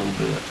break a little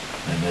bit,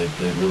 and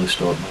they'd really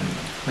start moving.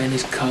 Man,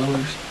 his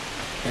colors.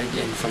 And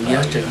from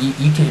Oh, yesterday, yeah.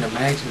 you can't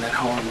imagine that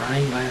hard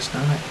rain last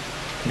night,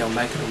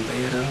 making them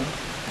bed up.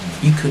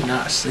 You could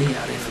not see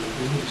out into the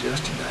woods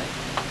yesterday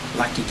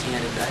like you can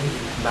today.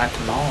 And by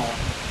tomorrow,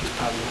 it's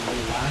probably going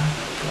to be wide.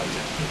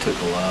 It took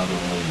a lot of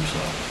leaves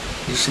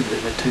off. You see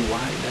the 2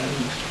 white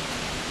does.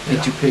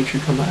 Did your picture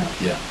come out?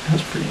 Yeah.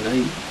 That was pretty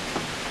neat.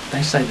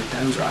 They say that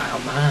those are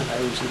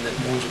albinos, and that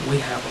ones that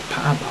we have a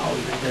piebald,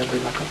 they'll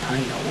be like a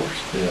paint horse.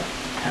 Yeah.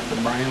 Have the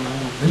brown on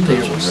them. Them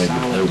deer were solid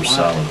white. They were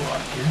solid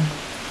white.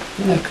 Yeah.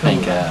 Had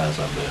pink eyes,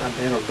 I bet. I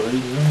bet, or blue,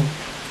 yeah.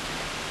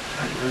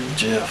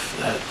 Jeff,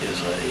 that is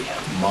a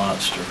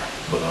monster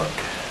buck.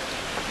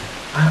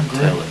 I I'm agree.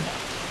 telling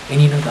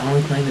you. And the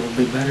only thing that would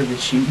be better than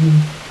shooting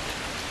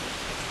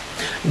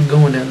him,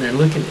 going down there and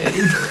looking at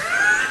him.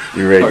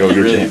 You ready to go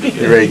you ready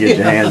to get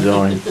your hands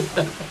on him?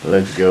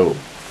 Let's go.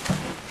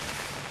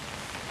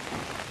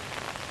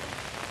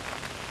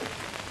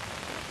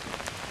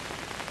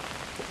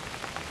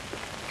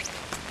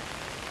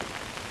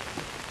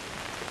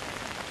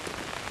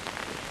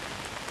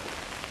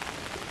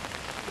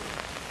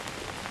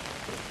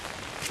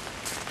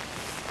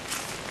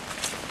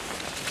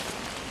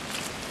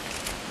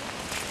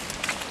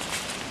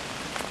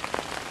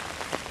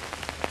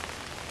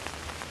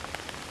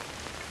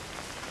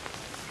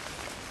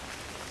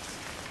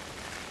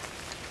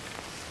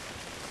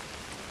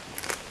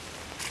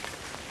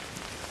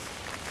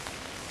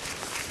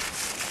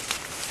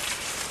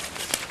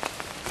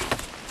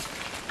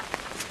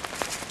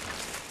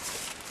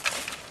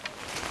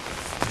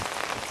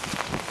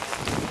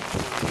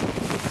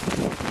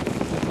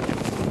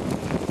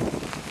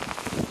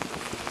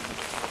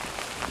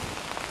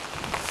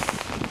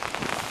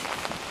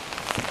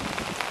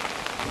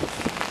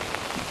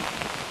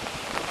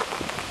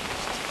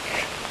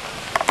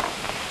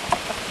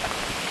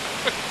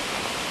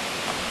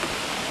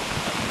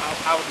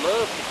 I would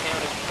love to count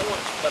his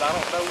points, but I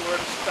don't know where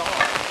to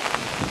start.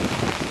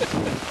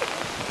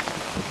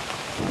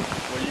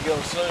 Well, you're going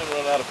to soon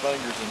run out of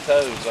fingers and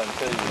toes, I can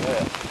tell you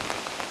that.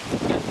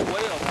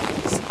 Well,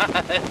 At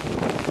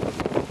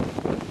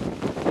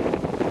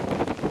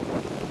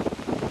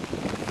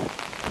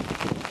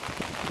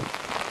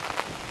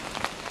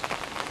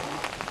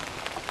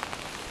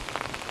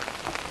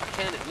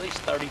least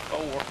 34.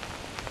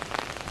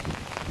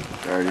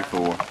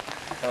 34.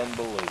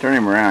 Unbelievable. Turn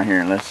him around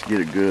here and let's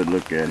get a good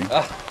look at him.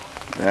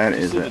 That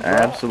is an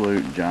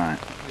absolute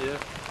giant. Yeah.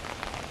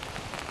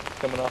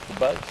 Coming off the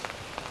base.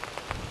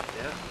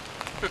 Yeah.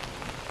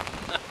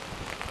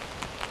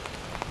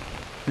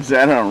 Is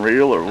that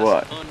unreal or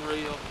what?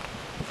 Unreal.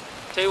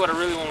 Tell you what I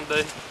really want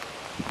to do.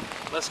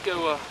 Let's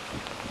go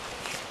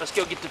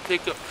get the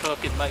pickup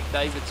truck and make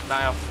David's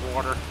mouth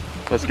water.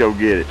 Let's go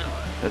get it.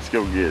 Let's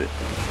go get it.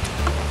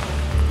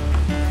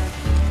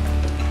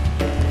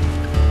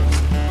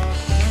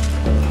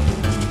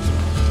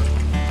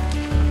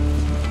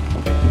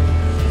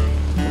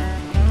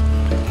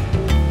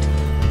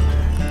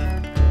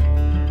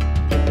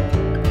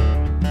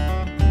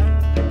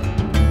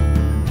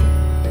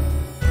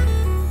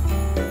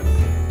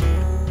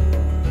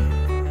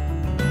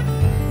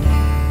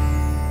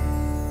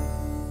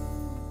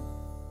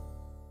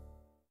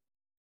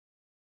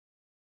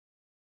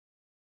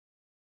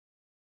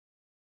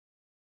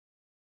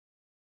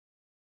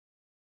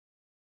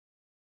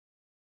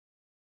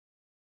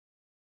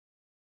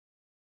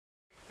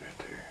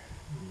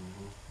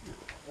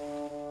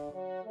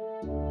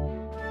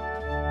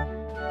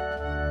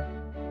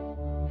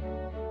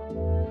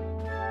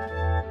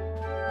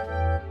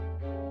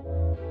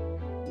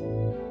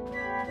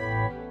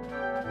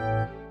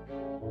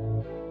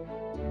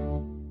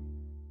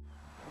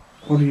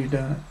 What are you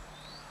doing?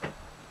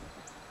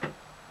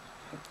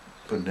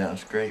 Putting down a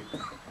scrape.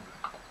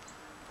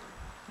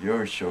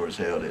 Yours sure as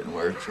hell didn't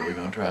work, so we're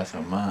gonna try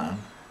some of mine.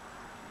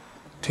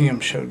 Tim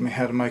showed me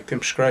how to make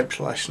them scrapes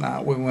last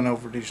night. We went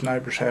over to his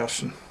neighbor's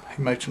house and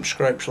he made some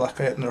scrapes like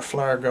that in their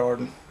flower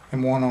garden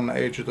and one on the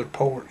edge of their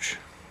porch.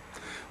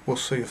 We'll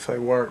see if they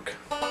work.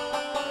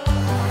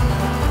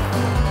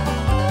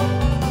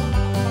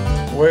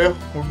 Well,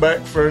 we're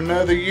back for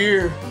another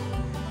year.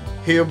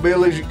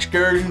 Hillbillies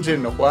excursions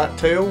in the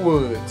Whitetail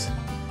Woods.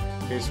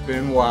 It's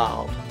been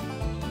wild.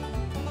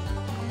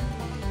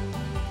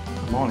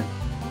 Good morning.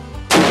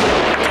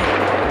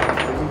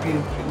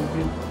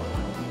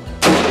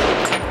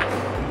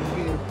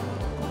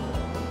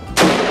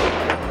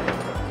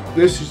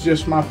 This is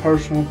just my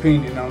personal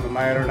opinion on the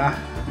matter, and I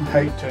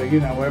hate to, you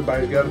know,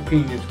 everybody's got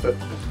opinions, but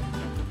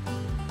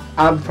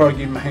I would probably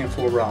give him a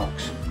handful of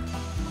rocks.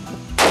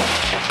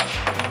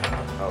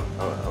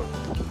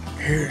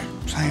 Here,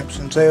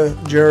 Samsons,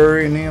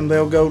 Jerry and them,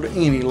 they'll go to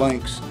any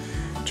lengths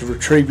to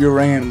retrieve your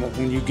animal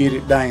when you get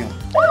it down.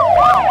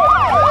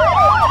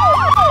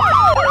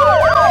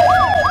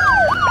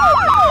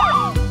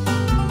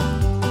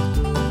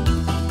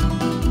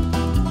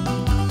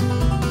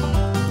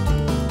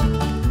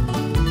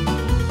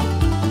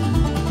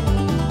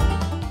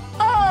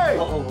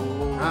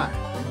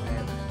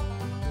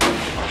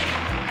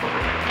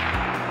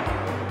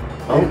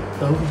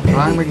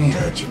 Climb again.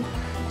 It's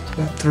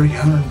about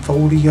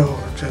 340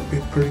 yards. That'd be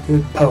a pretty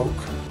good poke.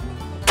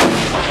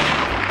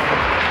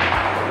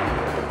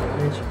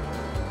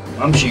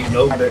 I'm shooting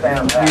over there.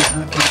 I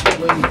can't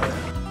believe that.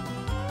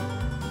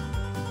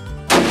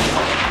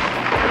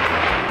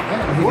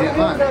 He didn't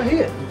got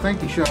hit. You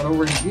think he shot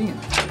over him again?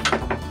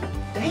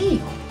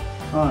 Damn.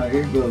 All right,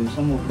 here it goes.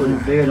 I'm gonna put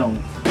it dead on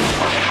him.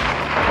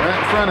 Right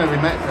in front of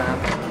him that time.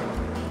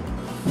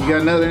 You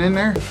got another in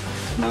there?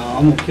 No,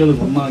 I'm gonna kill him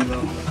with my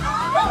gun.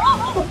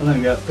 I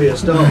done got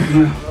pissed off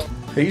now.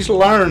 He's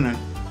learning.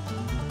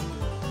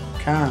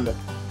 Kinda.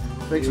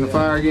 Fixing the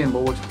fire again,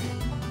 boys.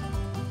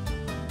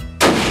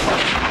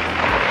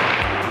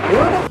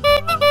 What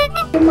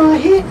the am I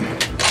hitting?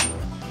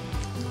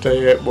 Tell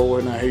you that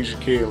boy, now he's a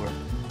killer.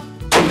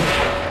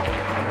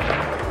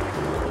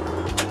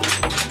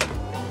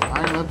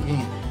 Fire him up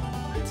again.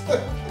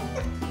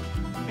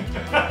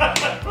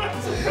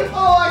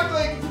 Oh, I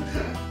think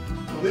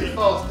these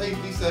false teeth,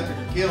 these suckers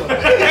are killing me.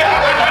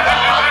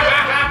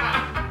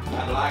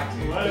 I'd like to.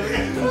 I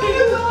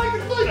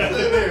can fix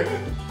it there.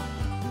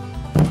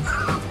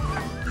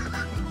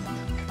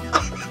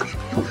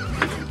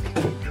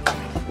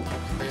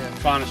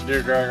 Finest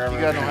deer drag I've You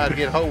gotta know how to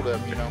get hold of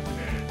them, you know.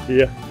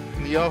 Yeah.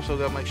 You also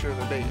gotta make sure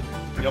they're dead.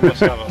 You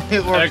must have a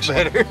It works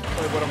excellent- better. Say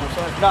what I'm gonna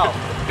say. No.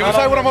 You wanna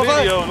say what I'm gonna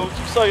say? Don't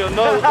you say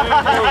another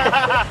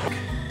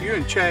thing. You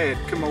and Chad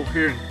come over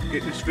here and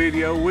get this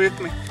video with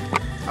me.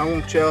 I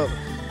want y'all to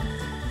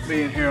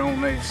be in here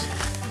on this.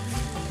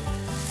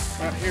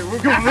 Right here, we're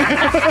going.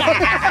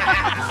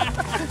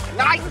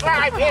 Nice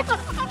try, bitch.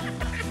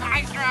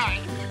 Nice try.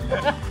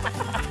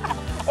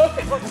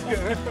 Okay, let's go.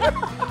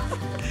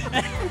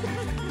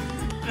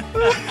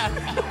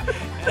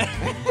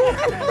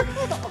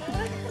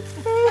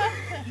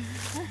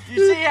 You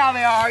see how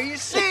they are. You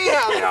see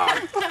how they are.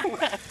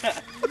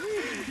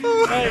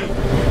 Hey.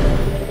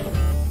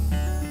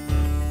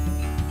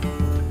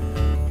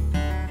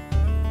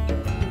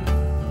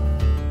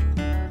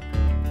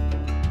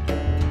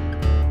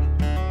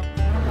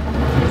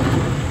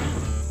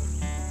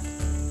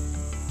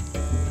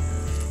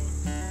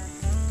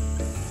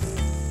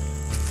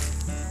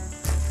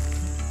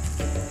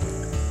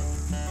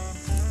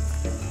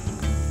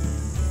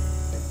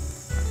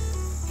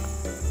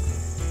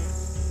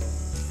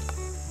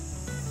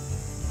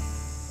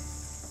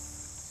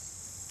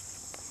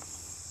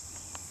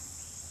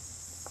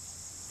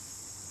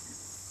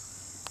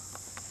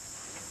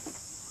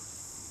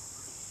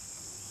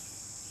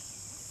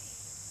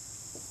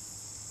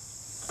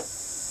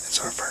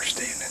 our first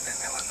evening in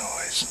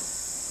Illinois.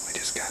 We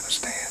just got to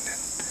stand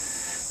and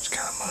it's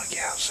kind of muggy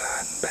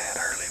outside and bad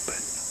early, but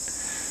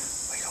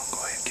we're going to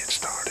go ahead and get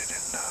started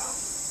and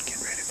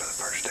get ready for the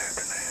first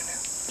afternoon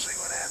and see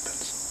what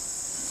happens.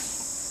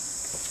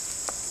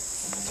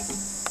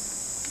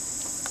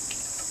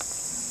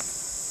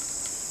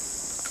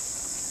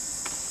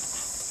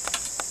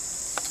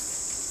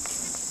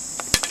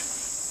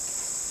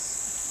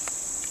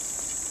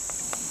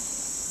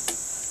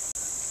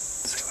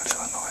 See what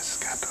Illinois has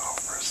got to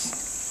offer us.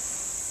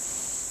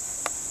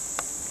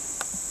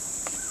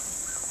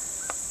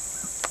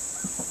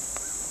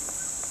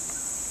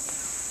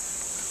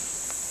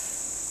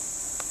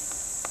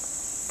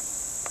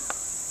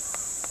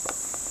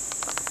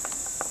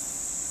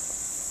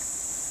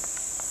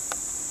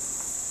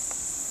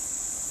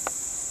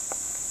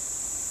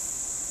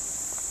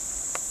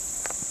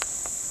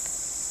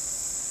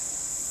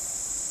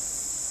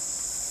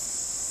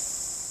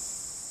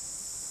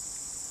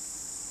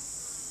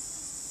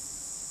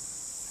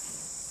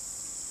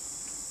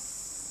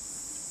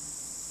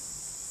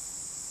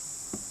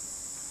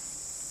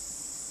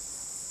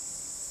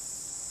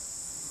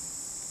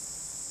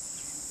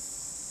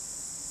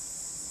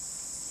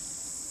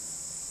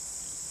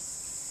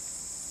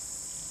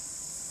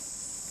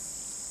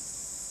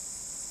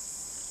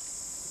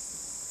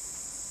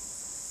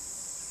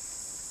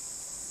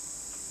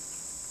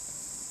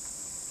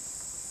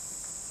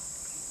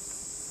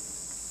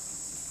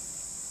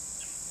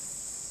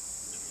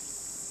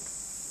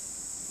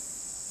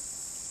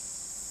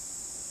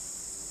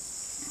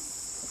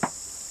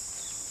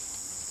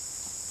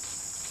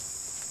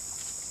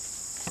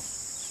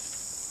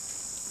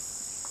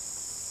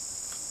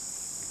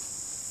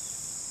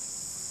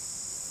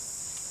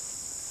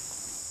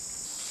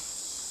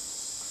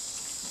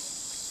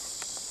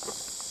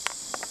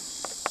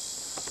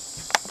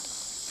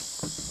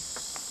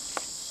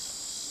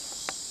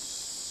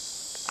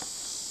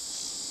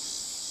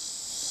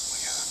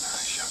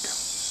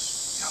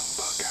 Young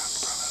buck out in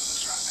front of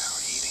us right now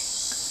eating.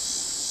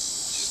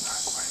 It's just not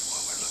quite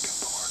what we're looking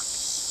for.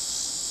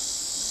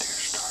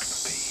 Deer's starting to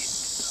feed,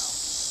 so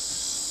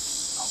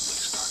hopefully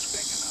it starts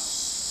picking up.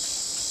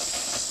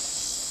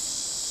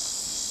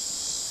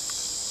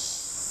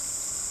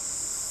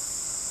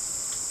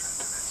 Right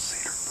to that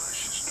cedar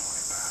bush is 25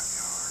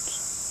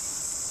 yards.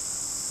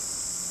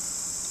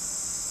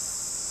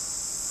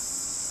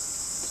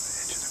 The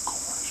edge of the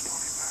corn is 25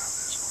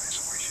 this way,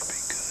 so we should be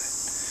good.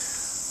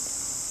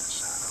 This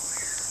side over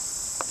here,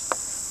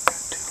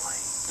 got 2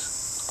 lanes.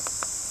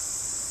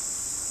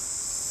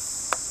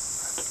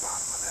 At the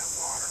bottom of that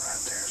water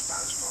right there is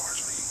about as far as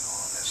we can go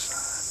on this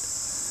side.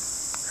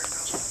 There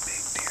goes a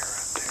big deer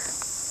right there.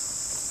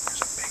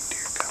 There's a big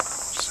deer coming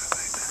on the side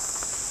like that.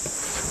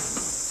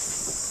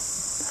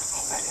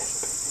 Oh, that is a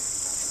big deer.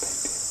 That's a big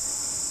deer.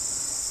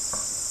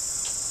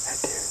 That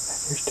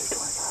deer's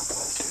 225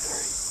 plus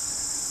 230.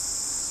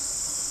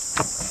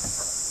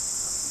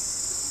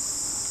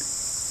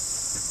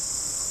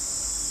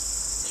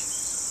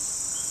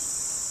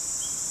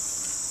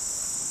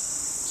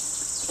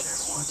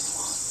 Whichever one you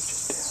want, you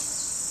just tell me.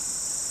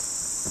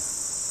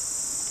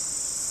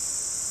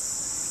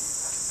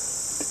 That's a good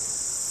looking deer.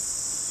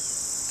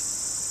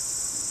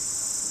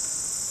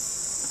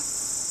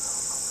 I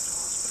don't know which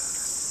one's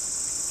better.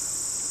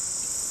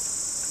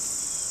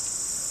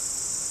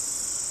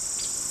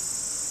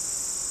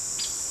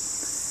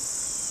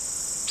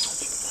 I'll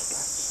choose that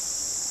back.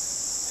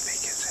 If he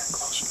gets in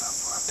close enough,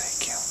 I'll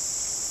take him.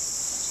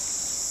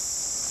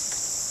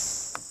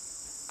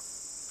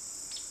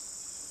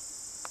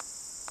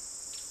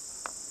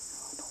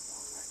 Oh, don't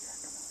walk back there.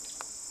 Come on.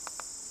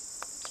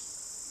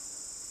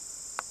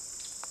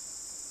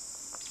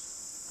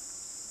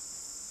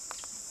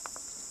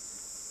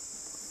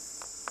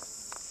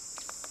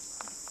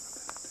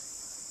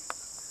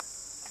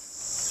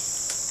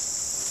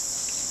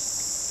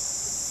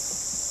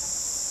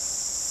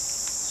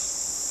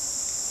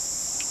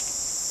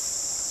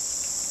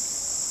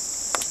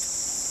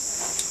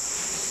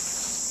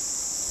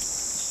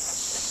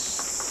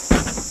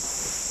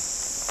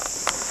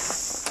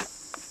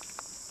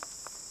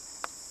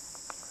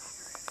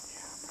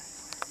 Yeah, I'm ready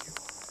whenever you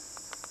are.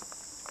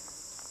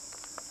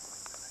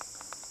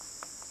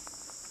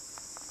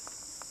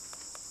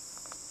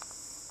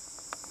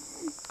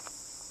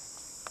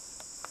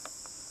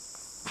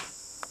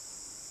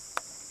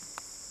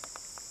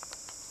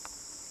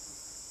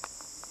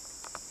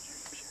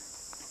 Sure.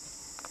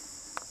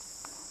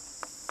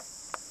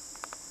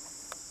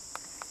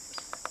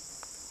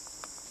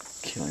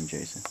 Kill him,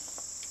 Jason.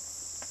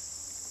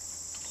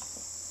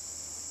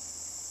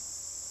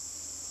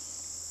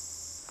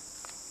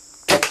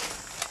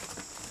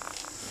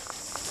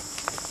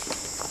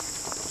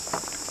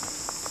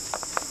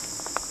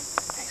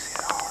 He's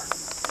hit hard.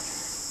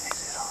 He's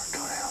hit hard. Go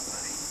down,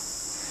 buddy.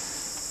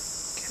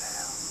 Get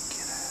out.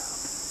 Get out.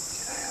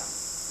 Get out.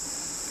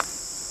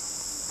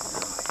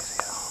 Oh, he's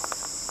hit hard.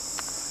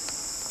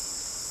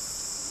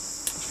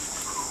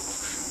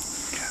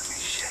 Got me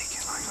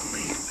shaking like a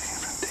leaf, man,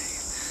 I tell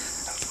you.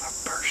 That was my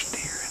first deer.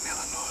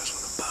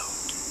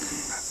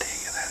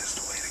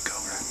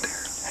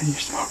 And you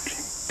smoked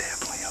him.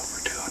 Definitely over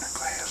 200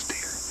 class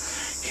deer.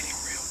 Hit him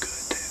real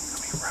good too.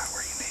 I mean, right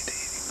where you need to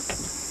hit him.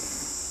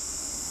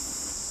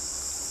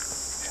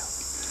 Yeah.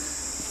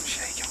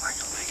 Shake him like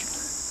a licking.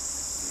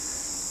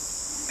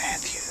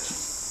 Matthews.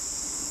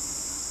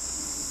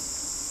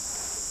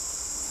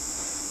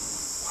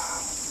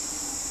 Wow.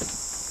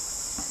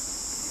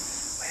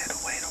 We had to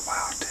wait a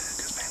while too,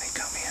 because man, he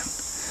come in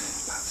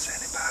about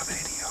 75,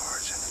 80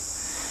 yards, and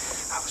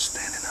I was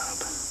standing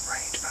up,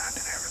 range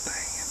finding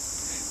everything, and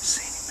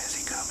seen him as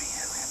he come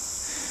in, and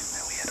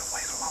man, we had to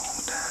wait a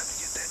long time to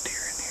get that deer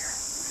in here,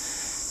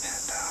 and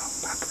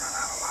about to run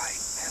out of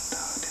light, and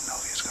didn't know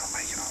if he was going to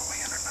make it all the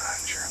way in or not,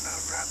 and sure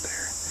enough, right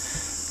there,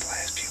 the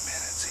last few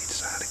minutes, he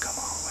decided to come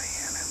all the way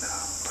in, and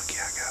look,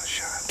 yeah, I got a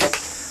shot.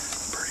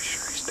 I'm pretty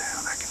sure he's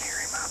down. I can hear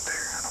him out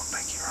there. I don't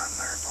think he run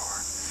very far.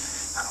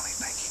 I don't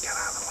even think he got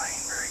out of the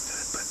lane very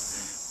good, but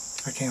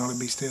I can't hardly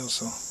be still,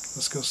 so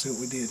let's go see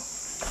what we did.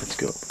 Let's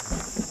go.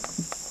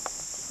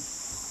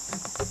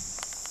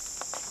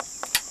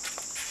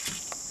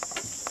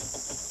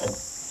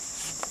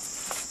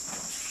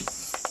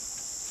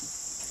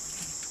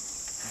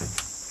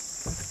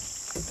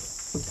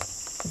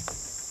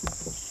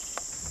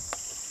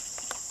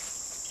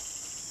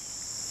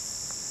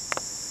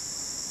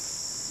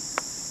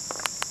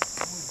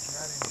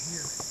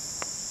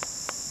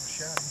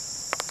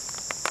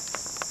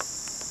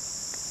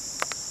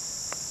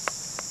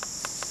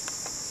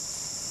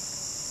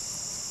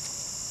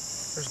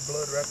 There's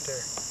blood right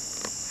there.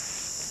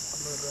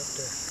 Blood right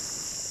there.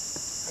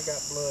 I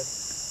got blood.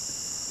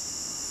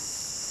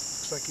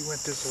 Looks like he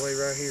went this way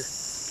right here.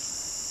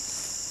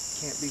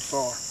 Can't be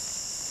far.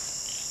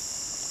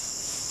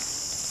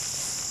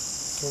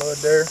 Blood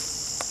there.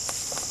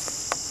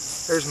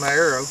 There's my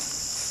arrow.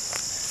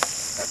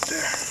 Right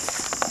there.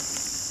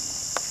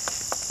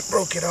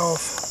 Broke it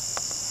off.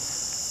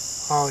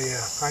 Oh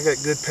yeah, I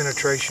got good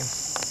penetration.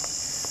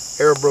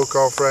 Arrow broke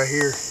off right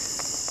here.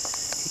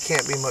 He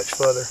can't be much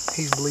further.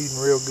 He's bleeding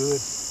real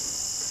good.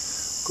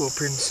 Go up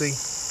here and see.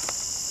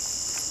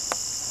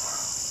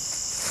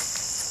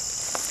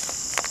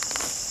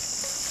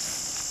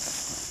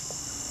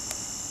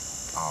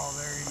 Oh,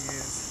 there he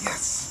is.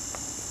 Yes.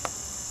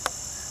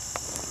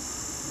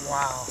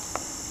 Wow.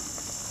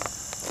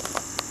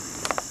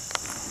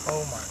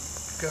 Oh my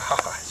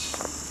gosh.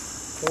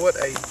 What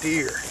a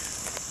deer.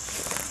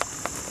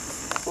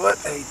 What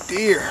a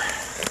deer.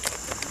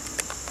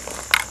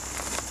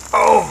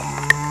 Oh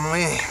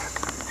man.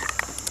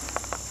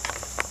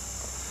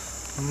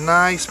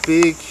 Nice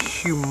big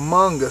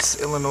humongous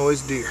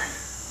Illinois deer.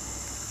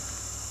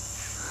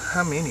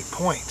 How many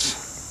points?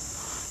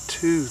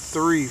 2,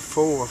 3,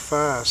 4,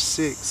 5,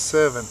 6,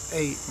 7,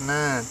 8,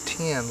 9,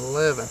 10,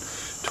 11,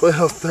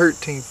 12,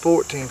 13,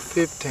 14,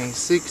 15,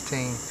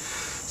 16,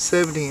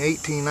 17,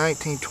 18,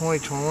 19, 20,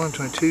 21,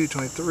 22,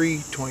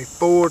 23,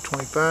 24,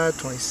 25,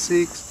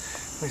 26,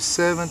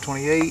 27,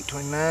 28,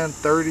 29,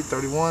 30,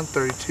 31,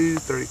 32,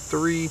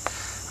 33,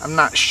 I'm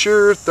not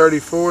sure,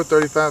 34,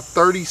 35,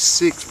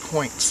 36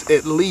 points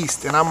at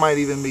least, and I might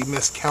even be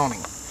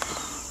miscounting.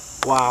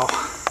 Wow.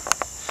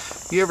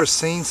 You ever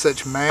seen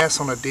such mass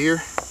on a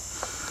deer?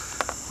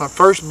 My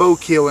first bow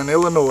kill in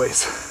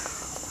Illinois.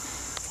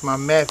 My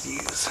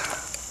Matthews.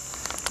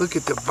 Look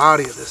at the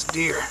body of this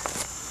deer.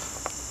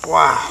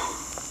 Wow.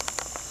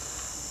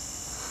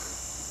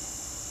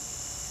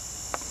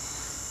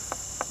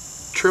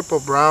 Triple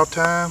brow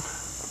time.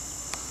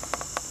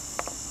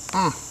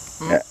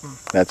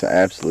 That's an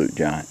absolute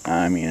giant.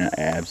 I mean, an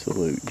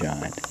absolute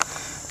giant.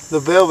 The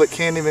velvet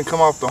can't even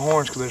come off the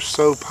horns because they're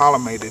so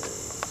polymated.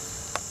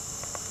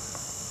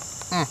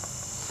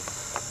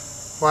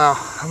 Wow,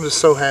 I'm just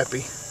so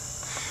happy.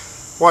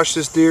 Watched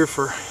this deer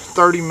for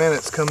 30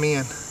 minutes come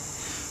in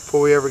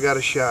before we ever got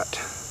a shot.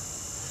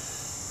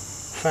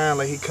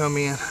 Finally, he come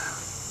in.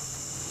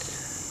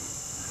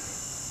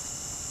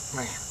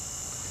 Man,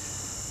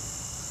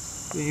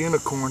 the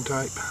unicorn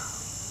type.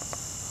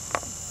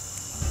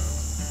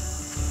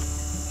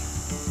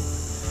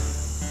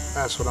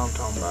 That's what I'm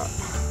talking about.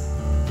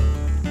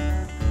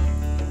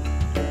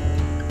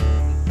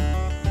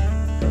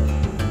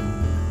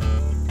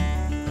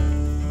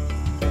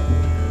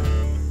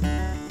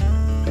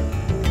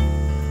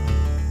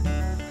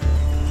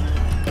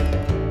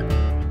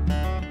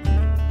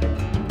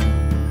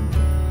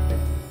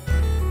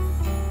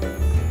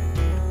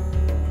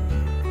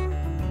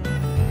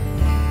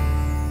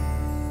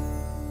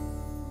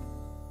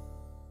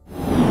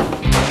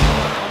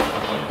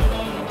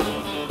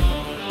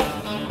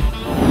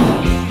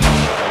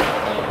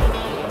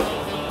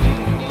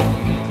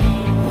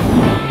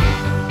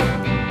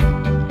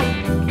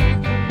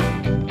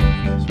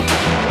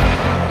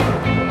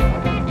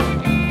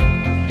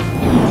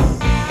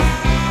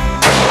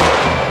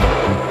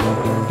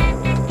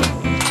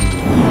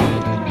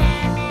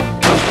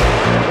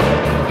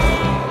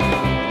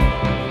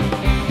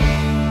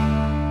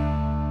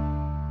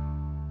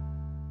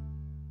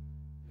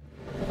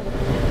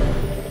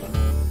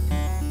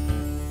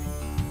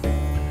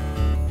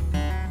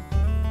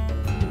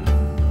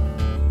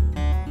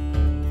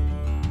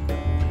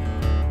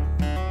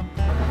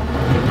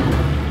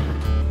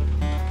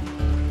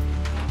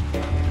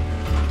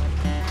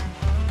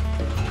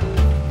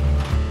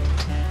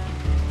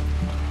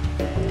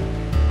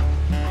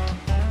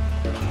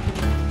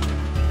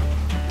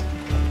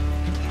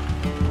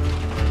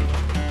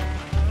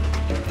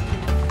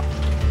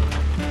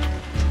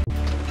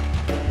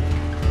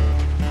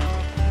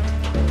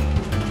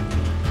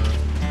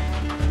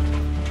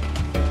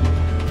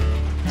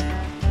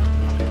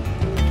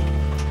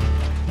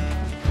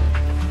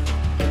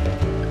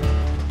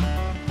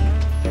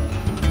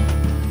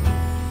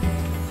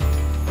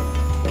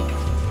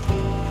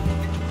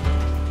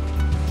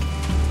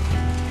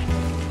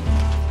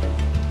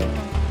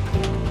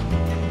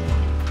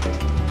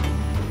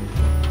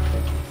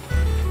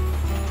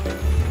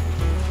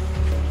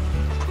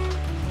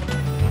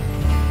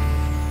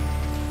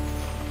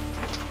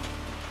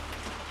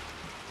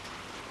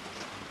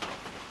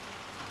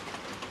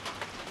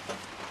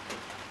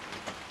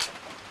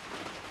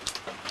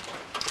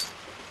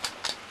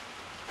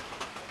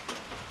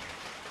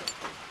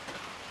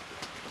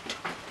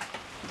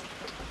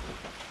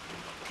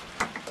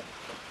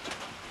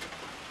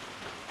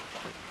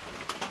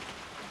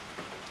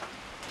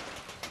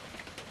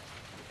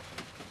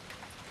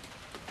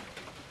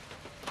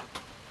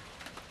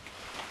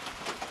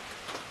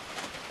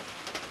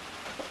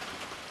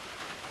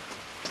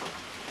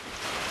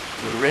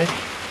 ready.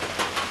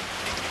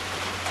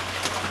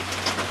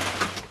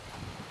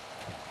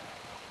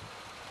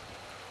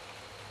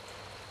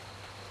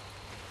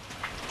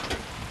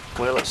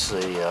 Well, it's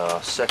the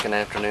second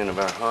afternoon of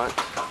our hunt.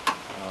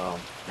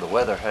 The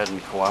weather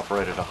hadn't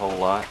cooperated a whole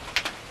lot.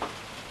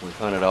 We've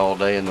hunted all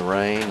day in the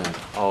rain and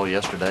all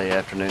yesterday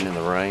afternoon in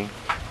the rain.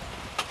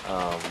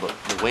 But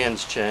the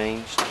wind's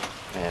changed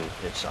and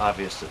it's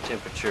obvious the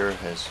temperature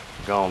has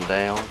gone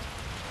down.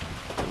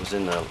 It was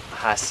in the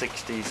high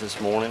 60s this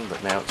morning,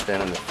 but now it's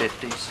down in the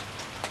 50s.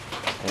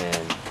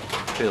 And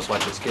it feels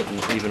like it's getting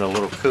even a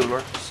little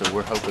cooler, so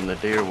we're hoping the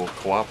deer will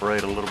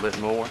cooperate a little bit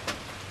more.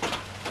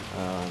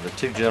 The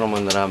two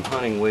gentlemen that I'm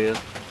hunting with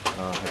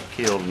have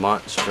killed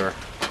monster,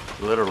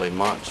 literally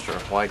monster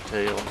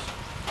whitetails.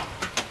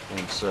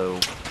 And so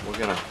we're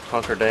gonna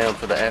hunker down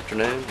for the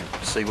afternoon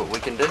and see what we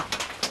can do.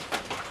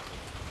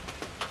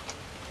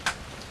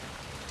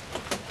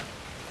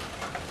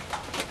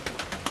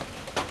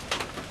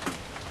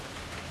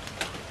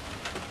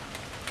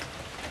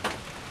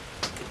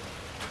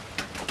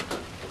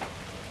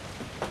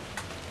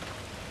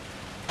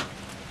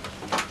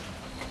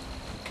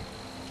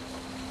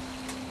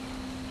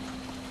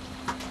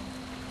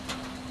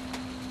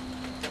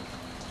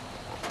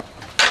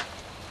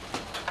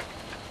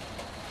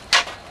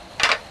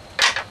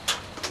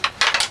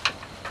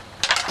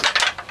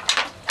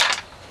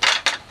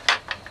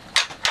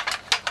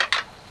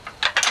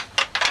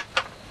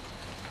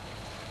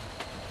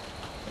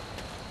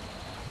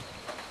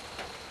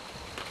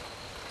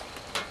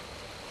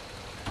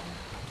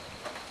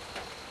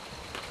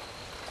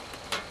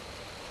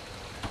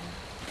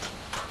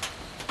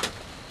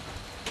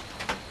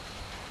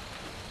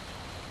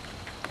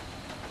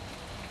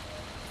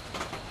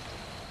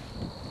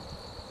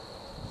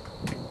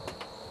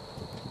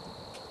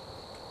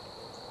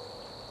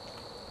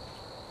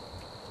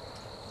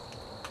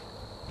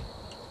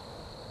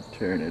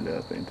 Tearing it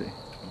up, ain't they?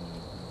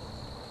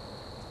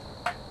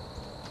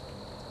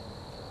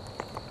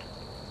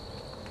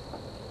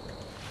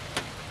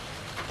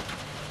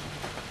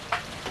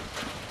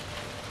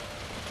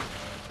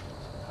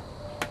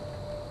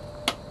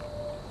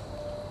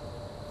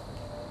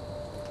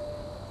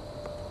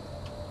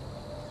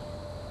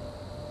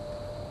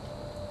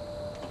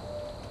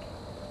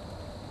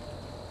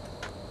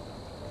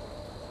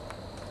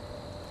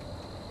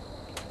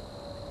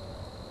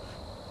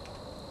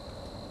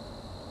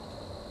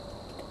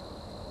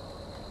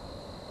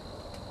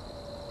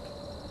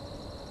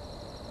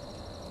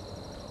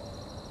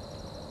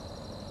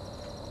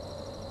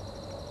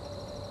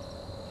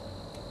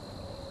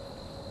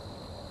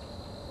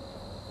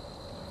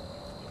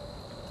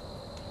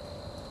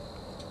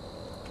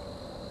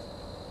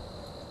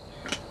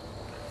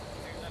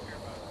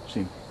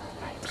 See?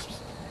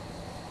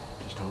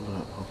 Just hold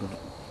up, hold up.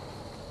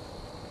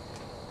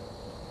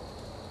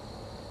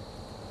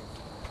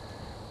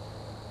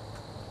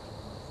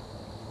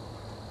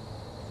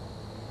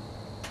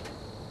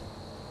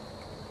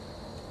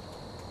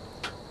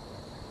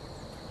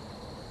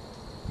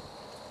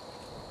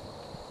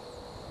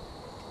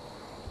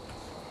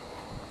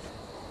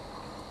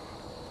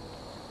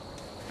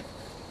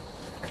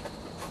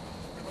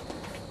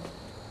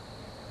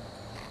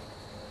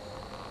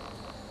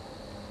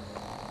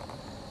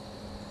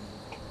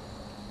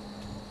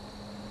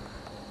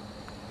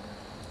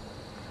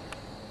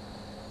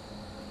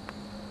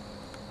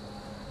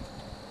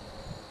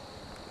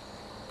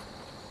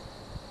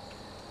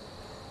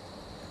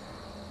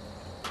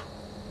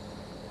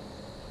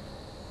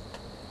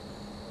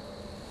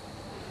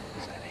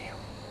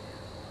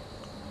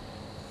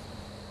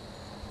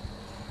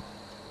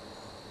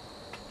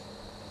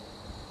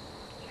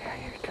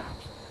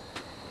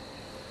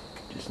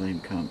 Just let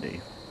him come,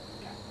 Dave.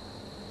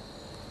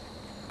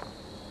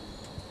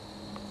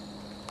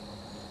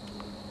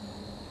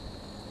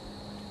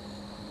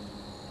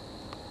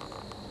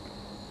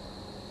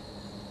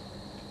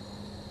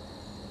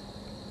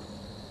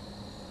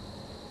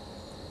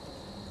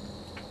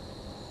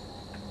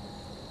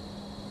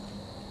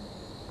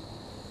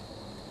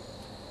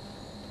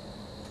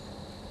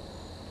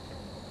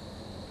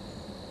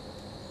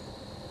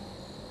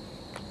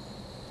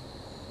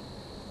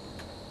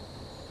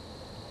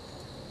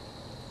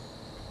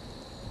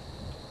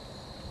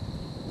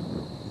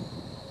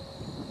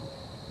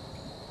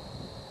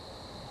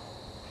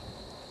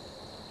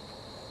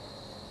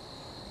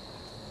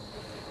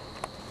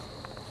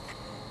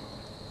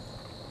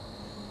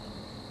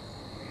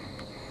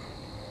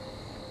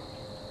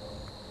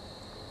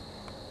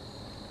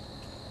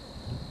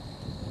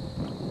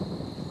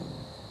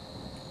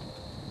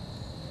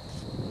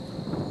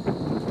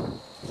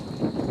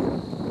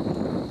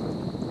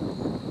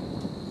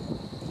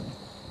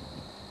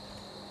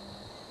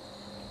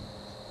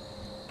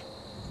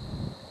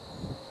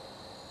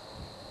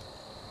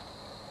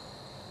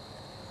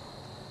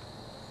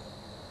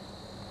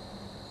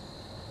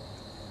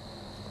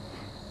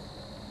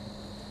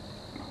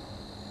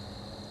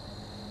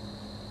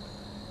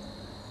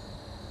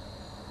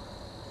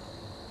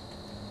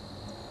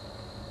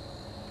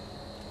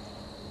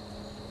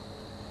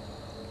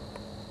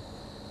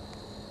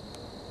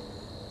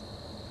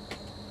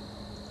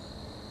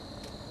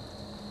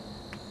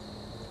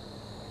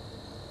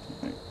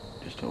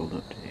 hold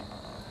up to you.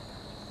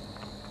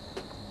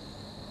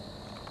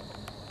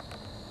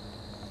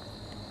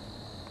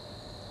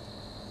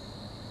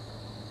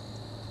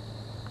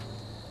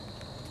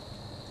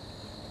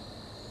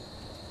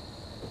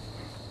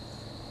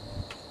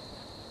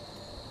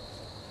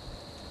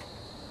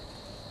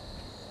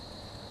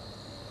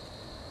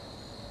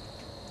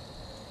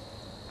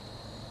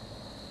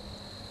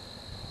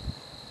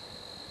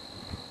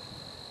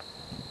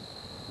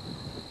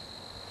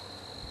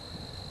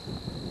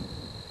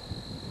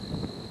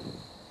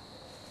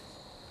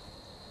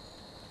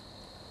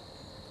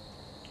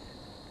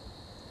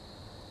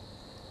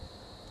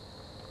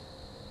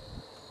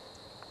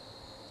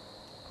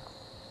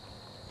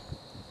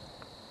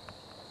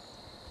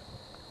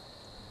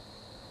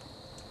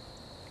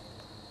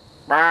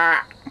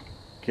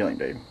 Kill him,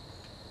 Dave.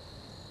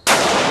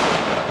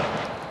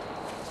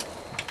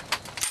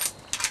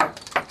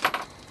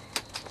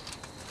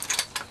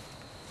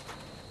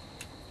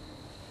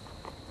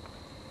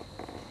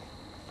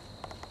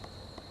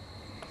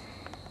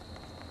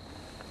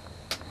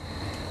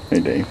 Hey,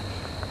 Dave.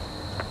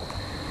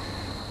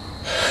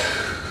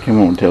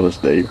 Come on, tell us,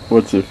 Dave.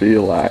 What's it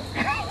feel like?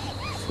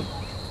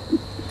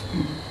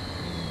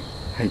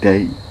 Hey,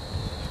 Dave.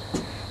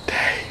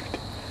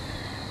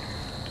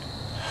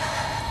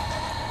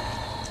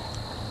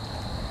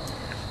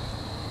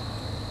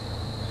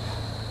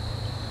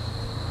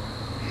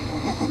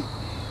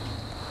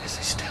 Is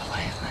he still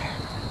laying there?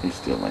 He's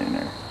still laying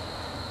there.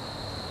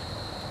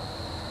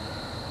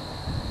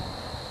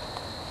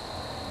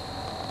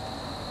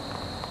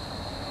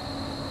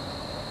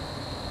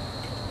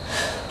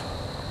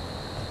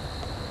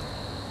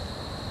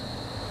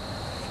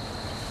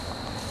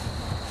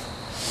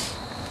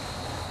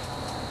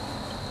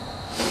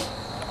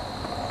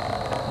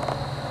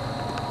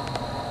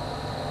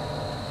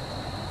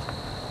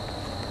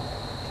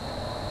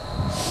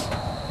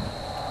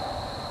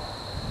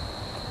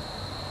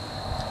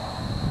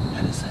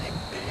 That is a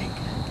big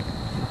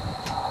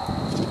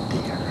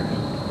deer.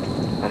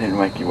 I didn't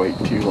make you wait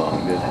too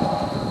long, did I?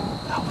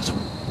 I was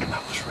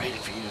ready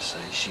for you to say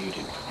shoot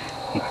him.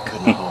 I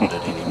couldn't hold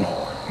it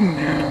anymore.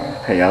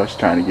 Hey, I was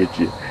trying to get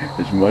you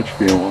as much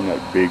film on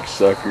that big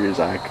sucker as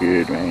I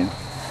could, man.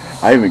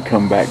 I even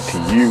come back to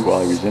you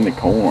while he was in the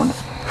corn,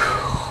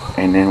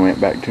 and then went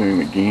back to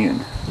him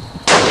again.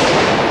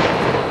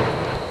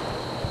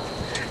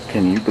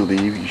 Can you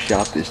believe you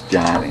shot this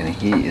giant and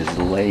he is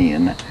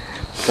laying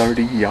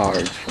 30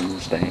 yards from the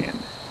stand?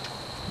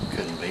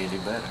 Couldn't be any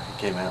better.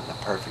 He came out in the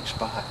perfect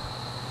spot.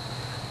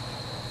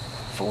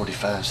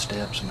 45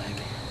 steps,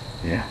 maybe.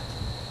 Yeah.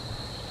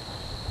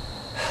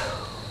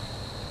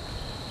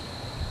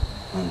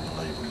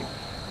 Unbelievable.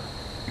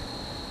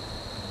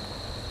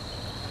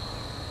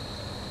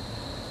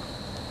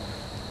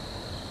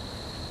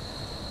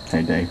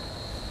 Hey, Dave.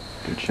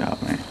 Good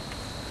shot, man.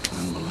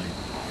 Unbelievable.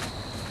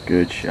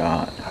 Good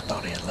shot. I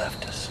thought he had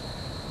left us.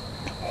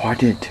 Oh, I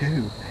did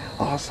too.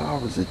 All I saw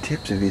was the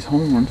tips of his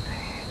horns.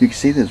 You can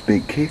see those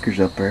big kickers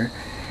up there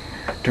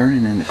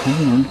turning in the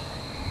corn,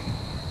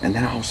 and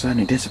then all of a sudden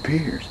he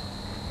disappears.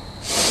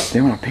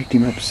 Then when I picked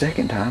him up a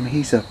second time,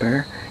 he's up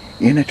there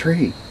in a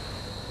tree.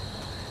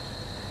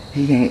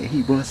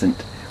 He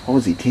wasn't, what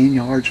was he, 10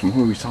 yards from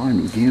where we saw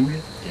him to begin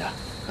with? Yeah,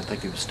 I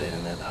think he was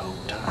standing there the whole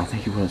time. I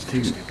think he was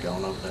too. Just kept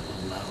going over that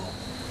little knoll.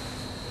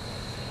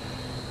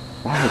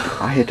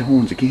 I hit the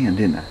horns again,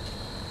 didn't I?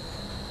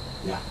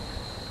 Yeah.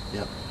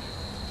 Yep.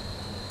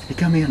 He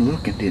come in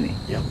looking, didn't he?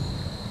 Yep.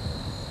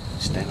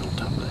 Standing on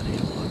top of that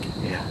hill looking.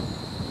 Yeah.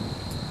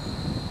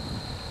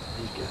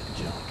 He's got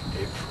junk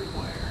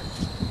everywhere.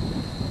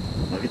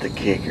 Look at the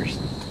kickers.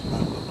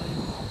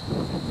 Unbelievable.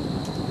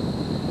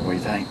 What do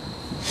you think?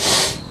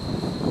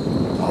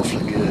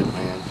 Awfully good,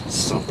 man. It's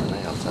something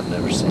else. I've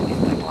never seen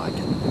anything like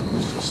it.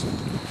 It's just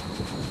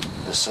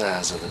the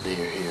size of the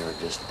deer here are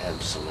just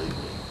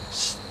absolutely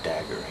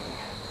staggering.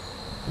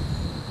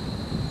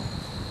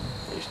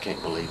 I just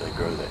can't believe they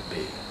grow that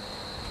big.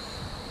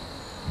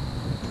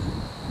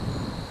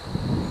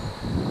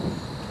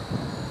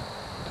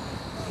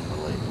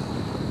 Unbelievable.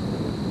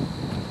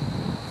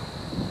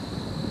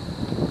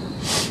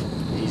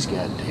 He's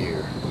got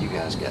deer. You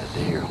guys got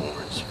deer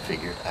horns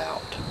figured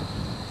out.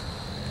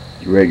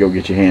 You ready to go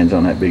get your hands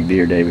on that big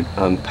deer, David?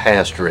 I'm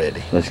past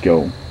ready. Let's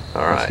go.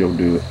 All right. Let's go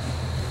do it.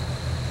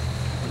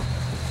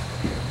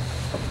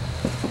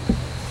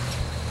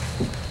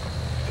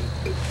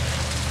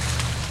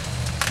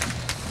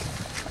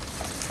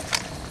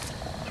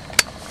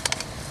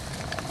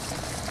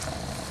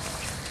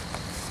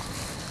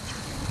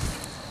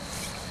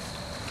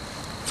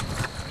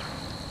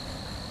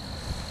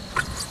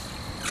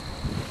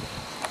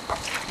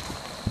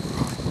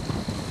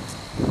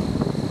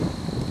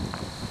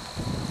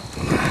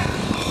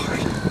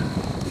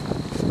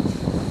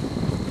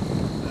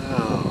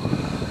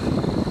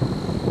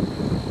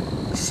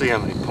 See how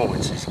many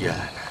points he's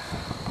got.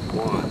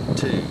 1,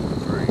 2,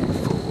 3,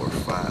 4,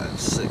 5,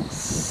 6,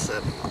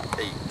 7,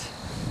 8,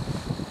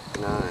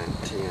 9,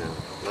 10,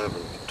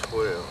 11,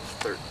 12,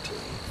 13,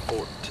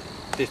 14,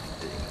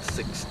 15,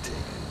 16,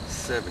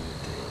 17,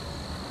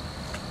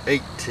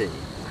 18.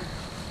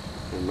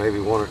 And maybe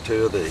one or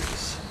two of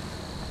these.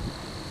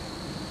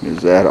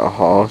 Is that a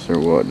horse or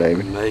what,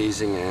 David?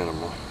 Amazing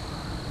animal.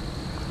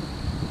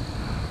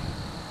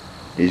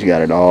 He's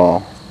got it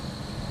all.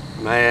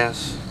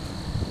 Mass,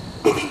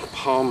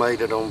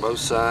 palmated on both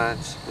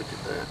sides. Look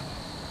at that.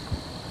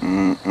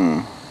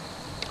 Mm-mm.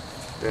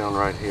 Down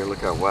right here, look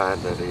how wide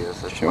that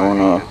is. That's Showing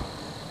my off. hand.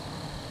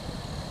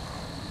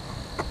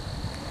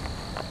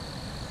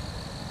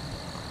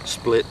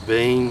 Split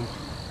beam,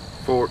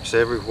 forks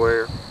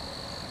everywhere.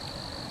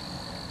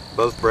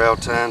 Both brow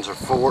tines are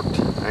forked.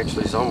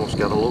 Actually, he's almost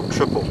got a little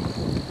triple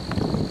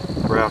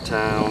brow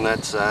tine on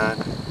that side.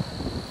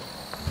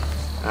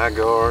 Eye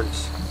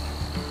guards.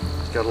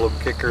 He's got a little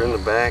kicker in the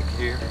back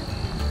here.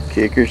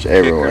 Kickers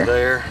everywhere. Kicker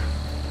there.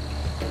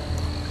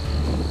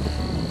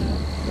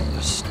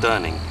 Just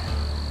stunning.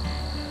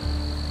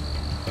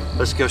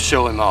 Let's go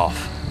show him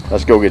off.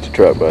 Let's go get the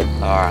truck, bud.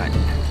 All right.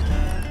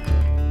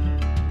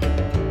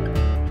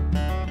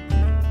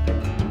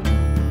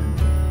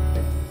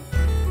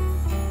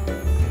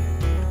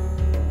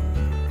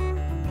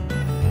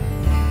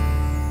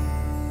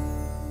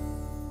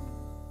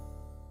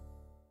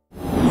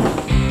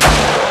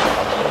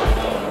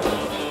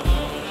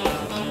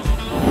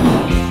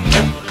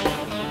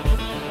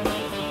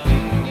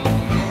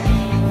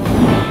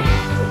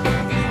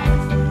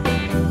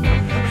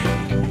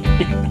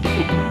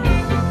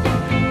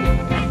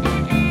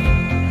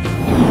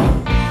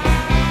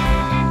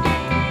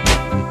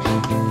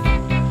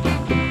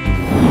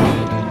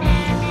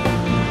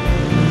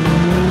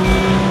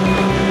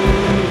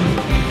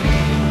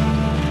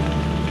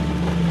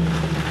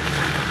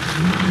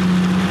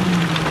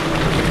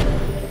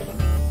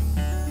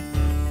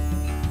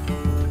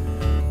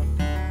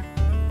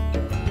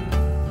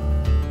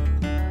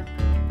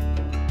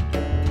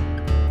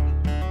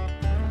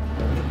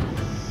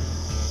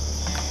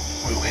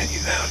 We went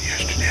out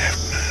yesterday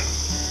afternoon.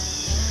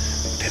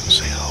 Didn't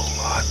see a whole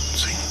lot.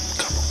 Seen a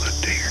couple good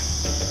deer.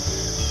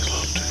 It's a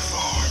little too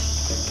far.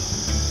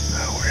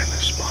 Now we're in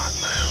this spot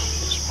now.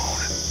 This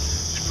morning.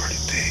 It's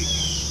pretty big.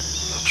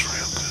 Looks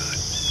real good.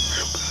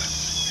 Real good.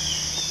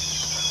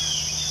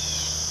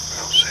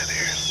 We'll sit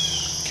here and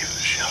give it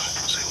a shot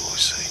and see what we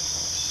see.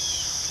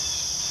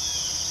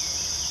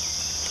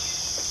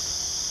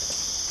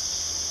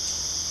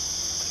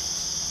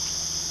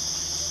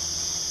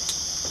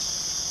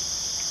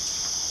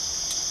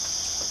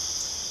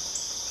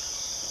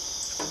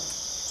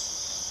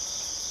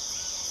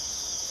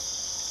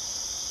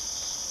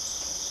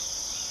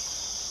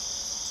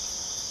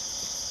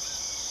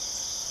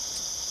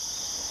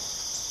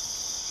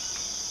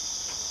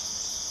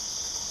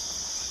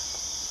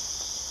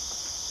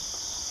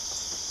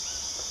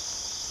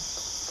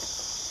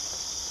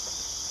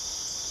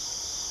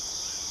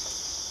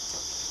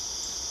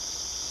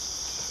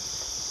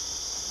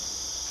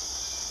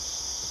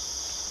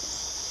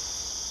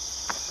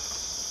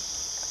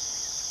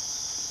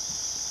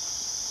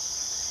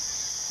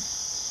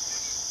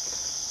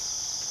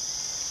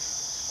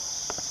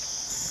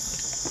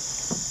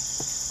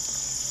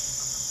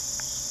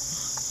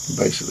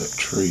 Base of that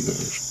tree there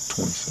is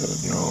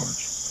 27 yards.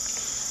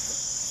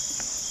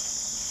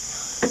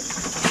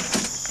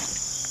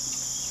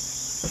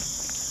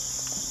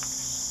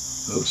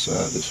 The other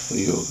side of this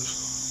field is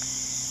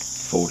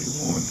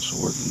 41, so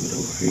we're good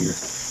over here.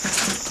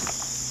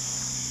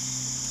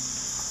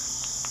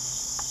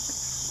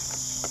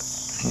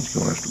 It's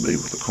going to have to be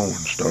where the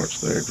corn starts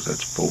there, because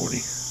that's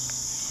 40.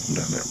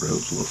 Down that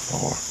road's a little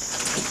far.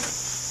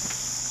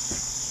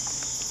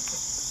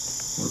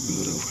 We're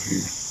good over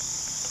here.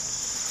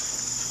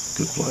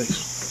 Good place.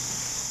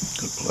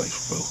 Good place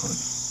for bow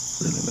hunting.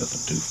 Really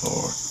nothing too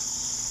far.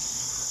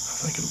 I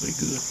think it'll be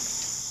good.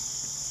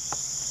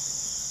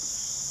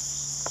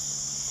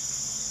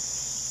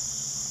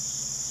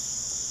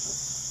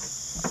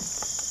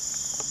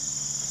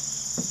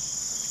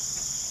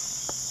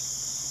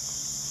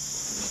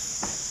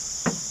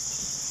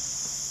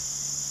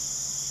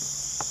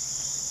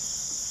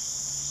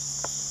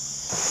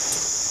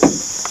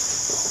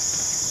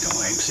 Don't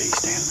let him see you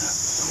standing up.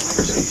 Don't let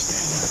him see you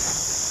standing up.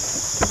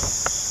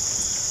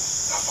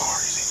 How far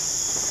is he?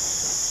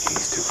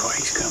 He's too far.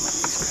 He's coming.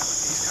 He's coming.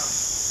 He's coming.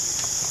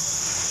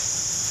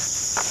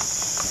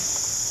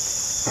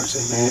 Where's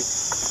he, Matt?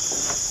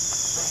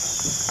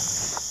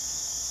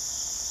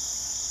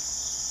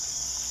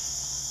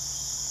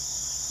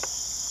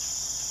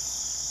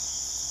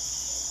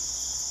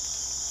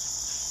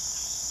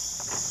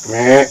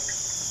 Matt.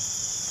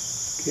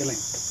 Kill him.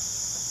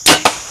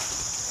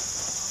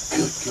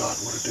 Good God,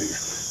 what a deer.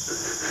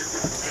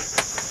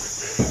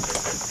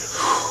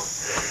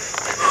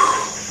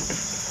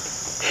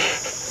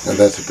 Now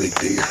that's a big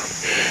deer.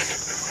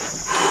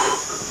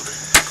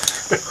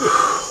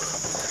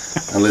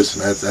 Now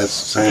listen, that's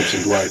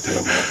Samson's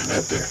Whitetail Mountain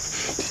right there.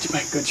 Did you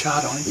make a good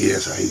shot on him?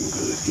 Yes, I hit him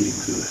good. Hit him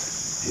good.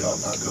 He ought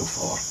not go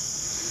far.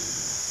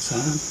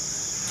 Son,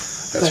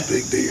 that's a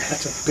big deer.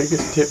 That's the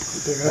biggest typical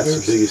deer I've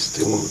ever seen. That's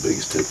one of the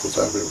biggest typicals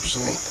I've ever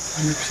seen.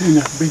 I've never seen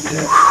that big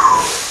deer.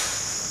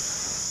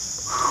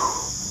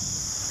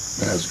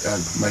 I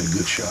made a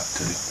good shot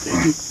too.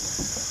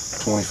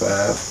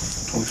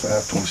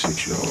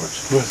 26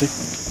 yards. Was he?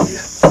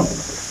 Yeah.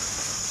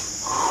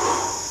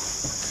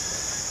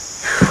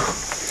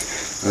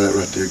 That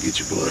right there get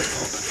your blood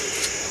pumping.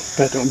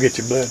 That don't get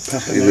your blood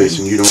pumping. Hey,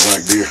 listen, you don't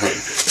like deer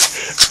hunting.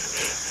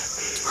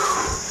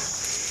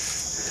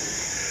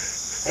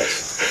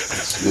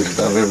 That's as good as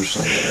I've ever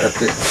seen it right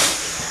there.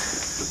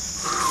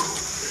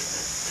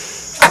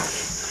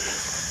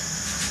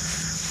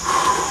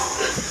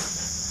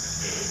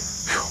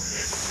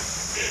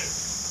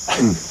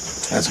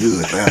 That's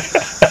good.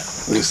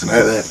 Listen,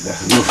 that's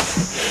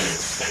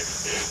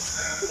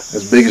the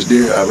biggest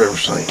deer I've ever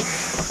seen.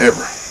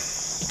 Ever.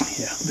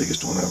 Yeah.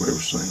 Biggest one I've ever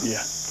seen.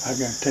 Yeah, I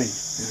guarantee you.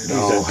 And it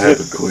all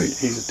happened quick.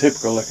 He's a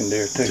typical looking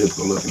deer too.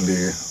 Typical looking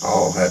deer.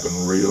 All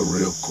happened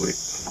real quick.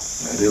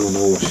 And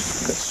Illinois,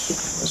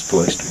 that's a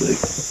place to be.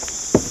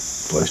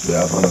 Place to be.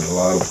 I've hunted a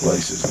lot of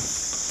places.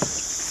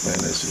 Man,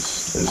 this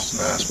is a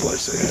nice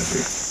place they have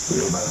here.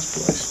 Real nice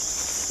place.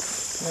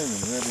 Right in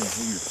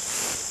here.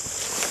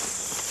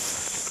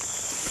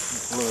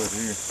 Blood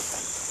here.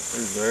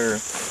 There's there.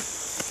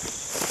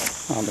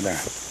 Over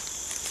there.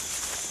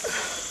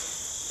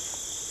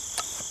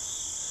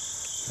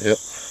 Yep,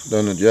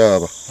 done the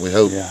job. We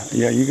hope.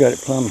 Yeah, you got it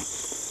plumb. You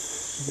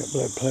got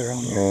blood clear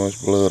on you. Oh,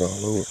 there's blood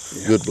all over.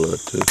 Yeah. Good blood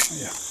too.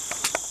 Yeah.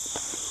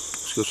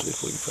 Let's go see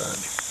if we can find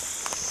him.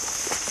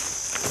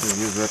 There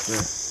he is right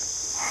there.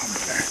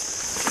 Over there.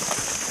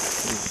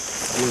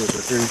 Blood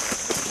right there.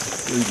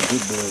 Reading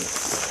good blood.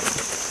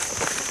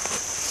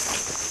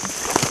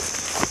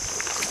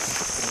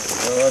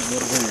 God,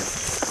 what a deer.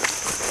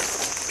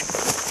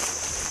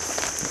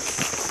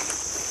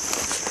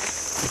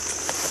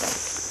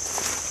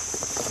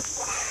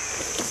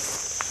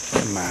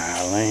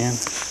 My land.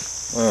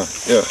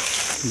 Yeah.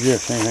 You ever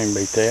seen anything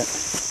beat that?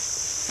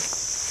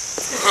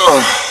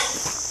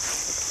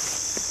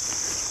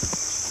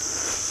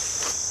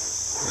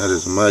 That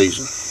is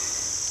amazing.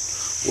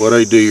 What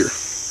a deer.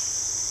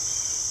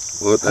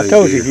 What a I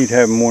told deer. you he'd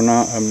have more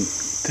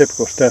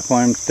typical stuff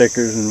on him,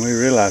 stickers, than we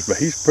realized, but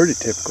he's pretty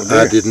typical deer.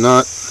 I didn't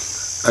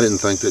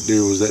think that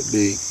deer was that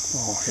big.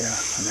 Oh yeah,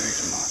 I know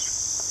he's a monster.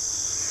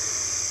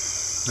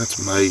 That's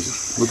amazing.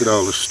 Look at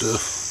all this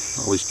stuff.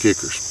 All these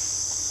kickers.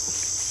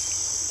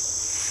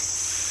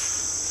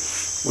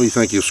 What do you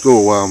think he'll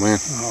score, wild man?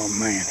 Oh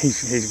man,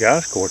 he's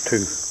got to score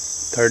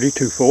 230,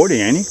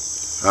 240, ain't he?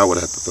 I would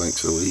have to think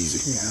so, easy.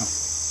 Yeah.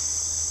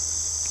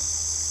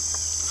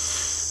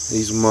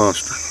 He's a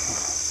monster.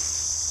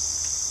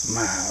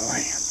 My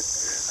land.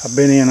 I've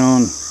been in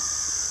on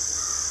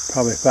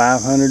probably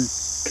 500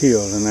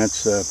 kills, and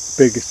that's the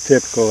biggest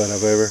typical that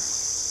I've ever.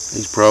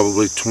 He's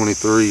probably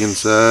 23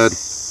 inside,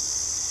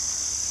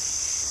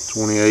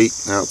 28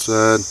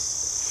 outside.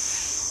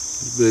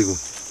 He's a big one.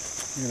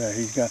 Look at that,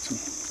 he's got some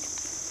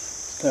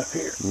stuff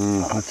here.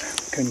 Oh,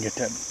 couldn't get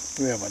that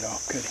velvet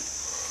off, could he?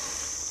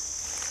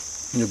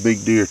 He's a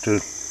big deer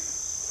too.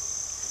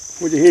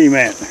 Where'd you hit him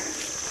at?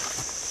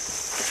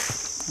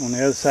 On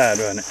the other side,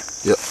 wasn't it?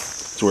 Yep.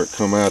 That's where it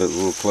come out. It was a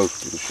little closer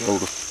to the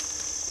shoulder.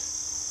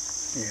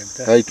 Yeah,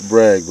 but I hate to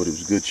brag, but it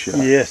was a good shot.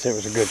 Yes, it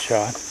was a good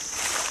shot.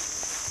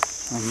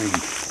 I mean,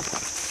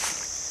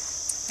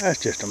 that's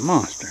just a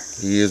monster.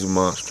 He is a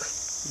monster.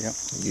 Yep.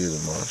 He is a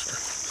monster.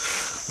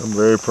 I'm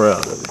very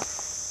proud of him.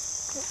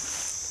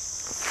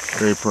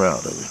 Very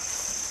proud of him.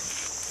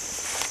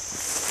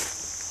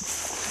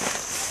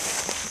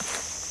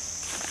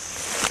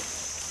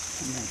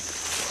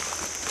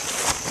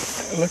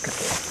 Look at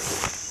the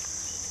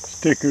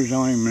stickers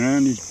on him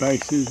around his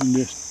bases and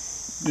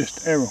just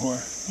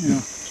everywhere. You know,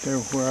 just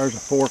everywhere. There's a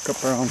fork up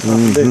there on top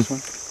of this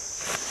one.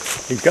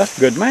 He's got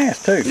good mass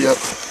too. Yep.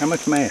 How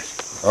much mass?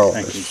 Oh,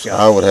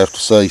 I would have to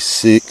say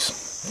 6.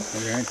 I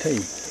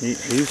guarantee you.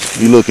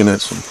 You looking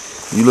at some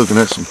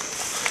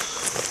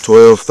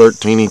 12,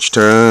 13 inch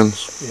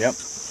tines. Yep.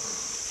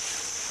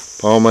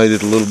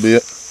 Palmated a little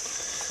bit.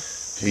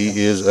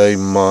 He is a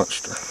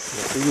monster.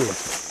 Yes, he is.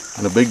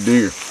 And a big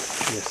deer.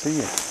 Yes, he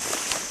is.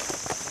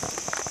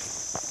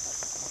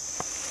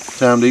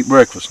 Time to eat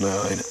breakfast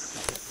now, ain't it?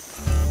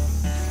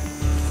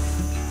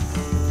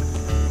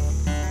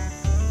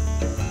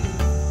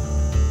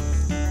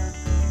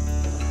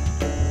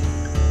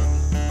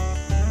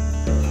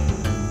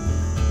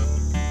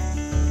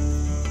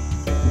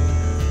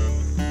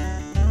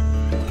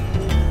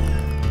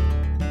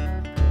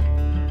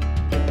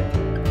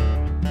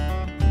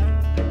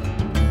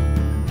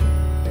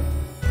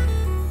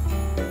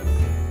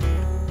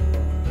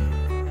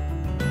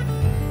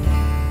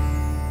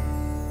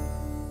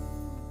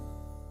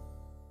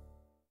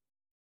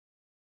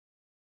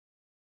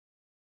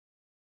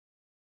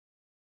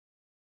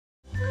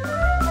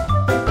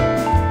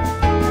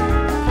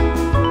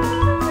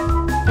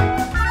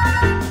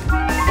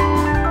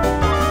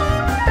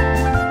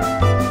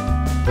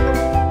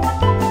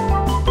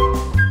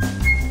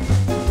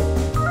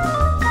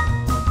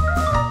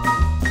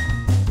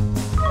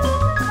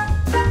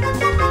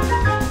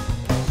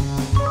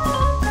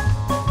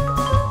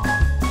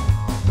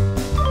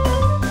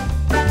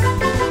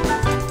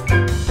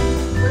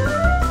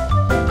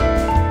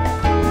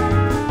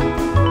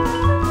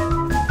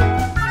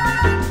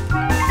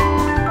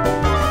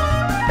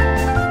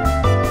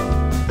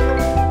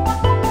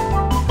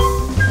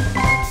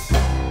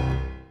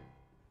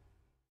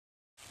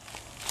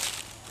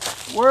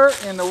 Where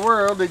in the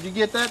world did you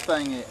get that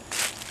thing at?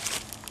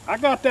 I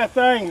got that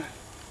thing,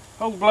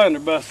 hold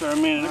blunderbuss there a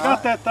minute. I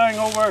got that thing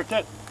over at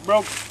that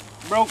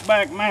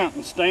Brokeback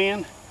Mountain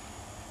stand.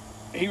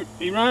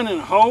 He run in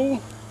a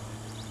hole,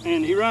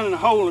 and he run in a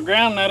hole in the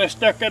ground, and I just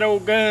stuck that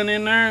old gun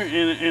in there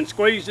and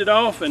squeezed it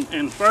off,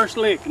 and first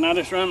lick, and I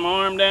just run my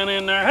arm down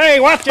in there. Hey,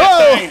 watch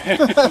that thing!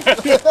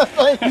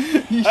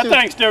 That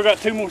thing still got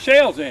 2 more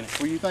shells in it.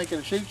 Were you thinking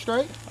to shoot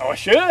straight? Oh, I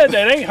should. That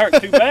ain't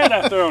hurt too bad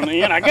out there on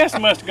the end. I guess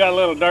it must have got a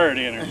little dirt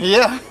in her.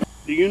 Yeah.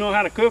 Do you know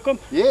how to cook them?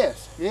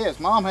 Yes, yes.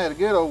 Mom had a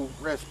good old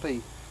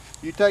recipe.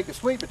 You take a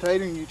sweet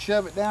potato and you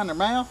shove it down their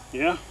mouth.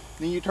 Yeah.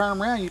 Then you turn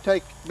them around, you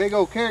take a big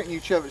old carrot and you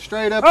shove it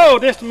straight up. Oh,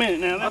 just a minute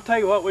now. I'll tell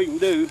you what we can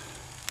do.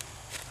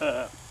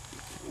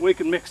 We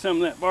can mix some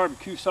of that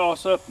barbecue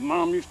sauce up that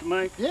Mom used to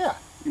make. Yeah.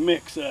 You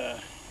mix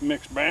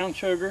brown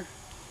sugar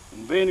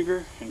and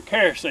vinegar and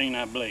kerosene,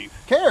 I believe.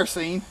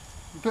 Kerosene?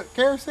 You put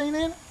kerosene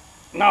in it?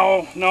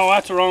 No,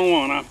 that's the wrong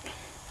one.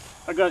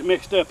 I got it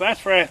mixed up. That's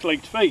for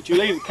athlete's feet. You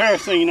leave the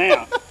kerosene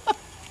out.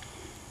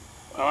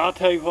 Well, I'll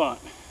tell you what.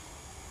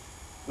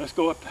 Let's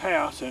go up to the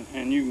house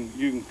and you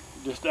can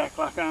just act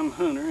like I'm a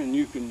hunter and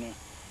you can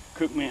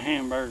cook me a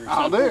hamburger or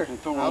something and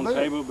throw it on the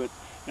table. But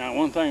now,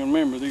 one thing to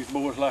remember, these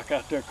boys like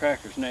out there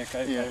Crackers Neck.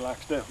 They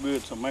like stuff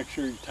good, so make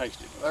sure you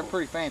taste it. They're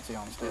pretty fancy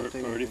on stuff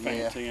too. Pretty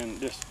fancy, and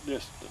just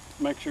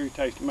make sure you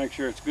taste it. Make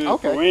sure it's good.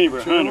 Okay. For any of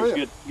our hunters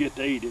get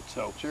to eat it.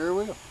 So sure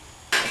will.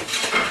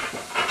 What's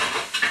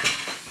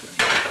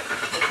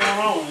going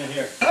on in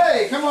here?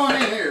 Hey, come on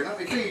in here. Let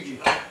me feed you.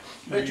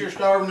 Bet you're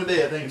starving to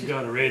death, ain't you?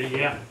 Got it ready,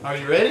 yeah. Are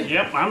you ready?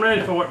 Yep, I'm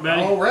ready for it,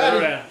 buddy. All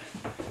right.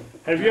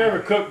 Have you ever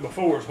cooked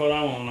before? Is what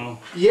I want to know.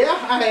 Yeah,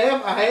 I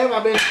have.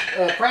 I've been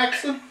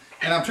practicing,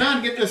 and I'm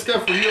trying to get this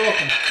stuff for you all.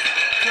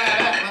 Try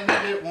it out.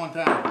 Let me do it one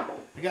time.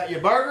 You got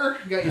your burger,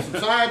 you got you some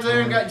sides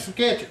there, and got you some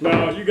ketchup.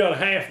 No, you got a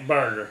half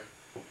burger.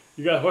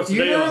 You got what's the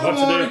deal? You're the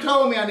one who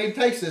told me I need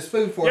to taste this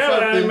food for boys.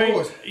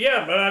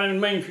 Yeah, but I didn't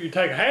mean for you to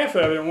take a half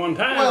of it at one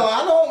time. Well,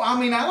 I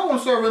don't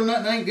want to serve them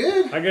nothing that ain't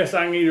good. I guess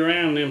I can eat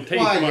around them teeth.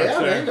 Why, yeah,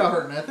 they ain't gonna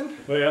hurt nothing.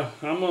 Well,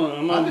 I'm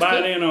gonna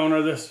bite in on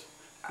her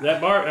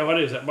what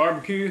is that,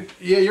 barbecue?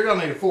 Yeah, you're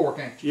gonna need a fork,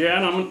 ain't you? Yeah,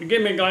 and I'm gonna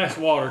give me a glass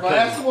of water.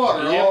 Glass of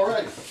water, all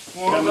right.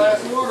 One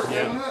glass of water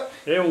coming up.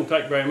 It won't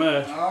take very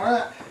much. All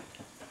right.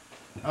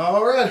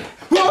 All right.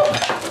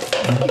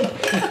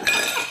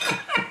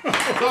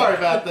 Sorry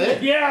about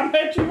that. Yeah, I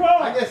bet you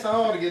are. I guess I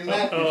ought to get a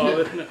napkin.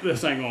 Oh,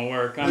 this ain't gonna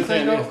work. What's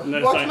the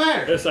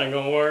matter? This ain't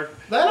gonna work.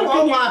 That'll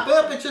all wipe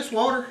up. It's just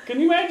water. Can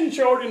you imagine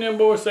Shorty and them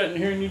boys sitting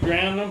here and you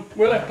drown them?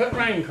 We'll have to put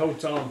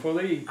raincoats on before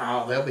they eat.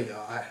 Oh, they'll be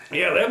all right.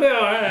 Yeah, they'll be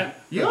all right.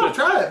 You ought to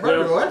try that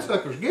burger. That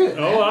sucker's good.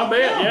 Oh, man. I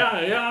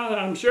bet. Yeah,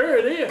 I'm sure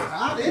it is.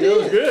 It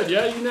is good.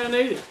 Yeah, you done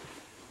eat it.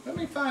 Let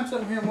me find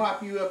something here and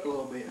wipe you up a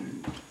little bit.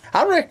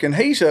 I reckon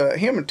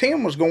him and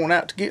Tim was going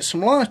out to get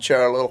some lunch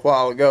there a little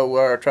while ago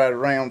where I tried to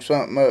round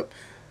something up.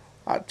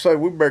 I'd say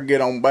we better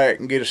get on back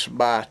and get us a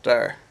bite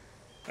there.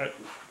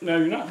 No,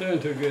 you're not doing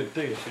too good at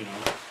this,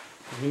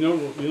 you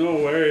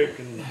know Eric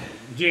and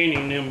Jenny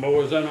and them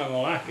boys, they're not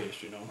gonna like this,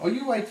 Oh,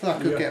 you wait till I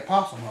cook that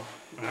possum up.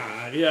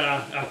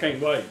 Yeah, I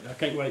can't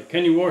wait.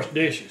 Can you wash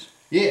dishes?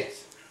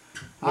 Yes.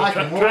 Well, I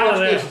can wash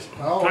dishes.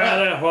 Try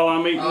that while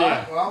I'm eating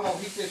that. Well, I'm gonna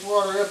heat this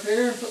water up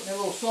here and put me a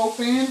little soap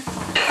in.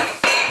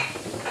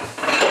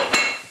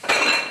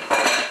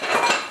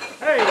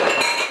 Hey.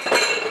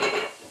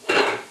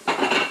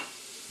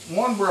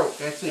 One broke,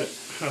 that's it.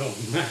 Oh,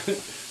 man.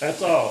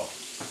 That's all.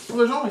 Well,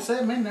 there's only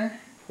 7 in there.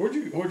 Where'd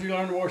you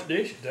learn to wash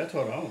dishes? That's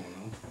what I want to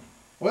know.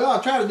 Well,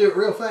 I try to do it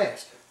real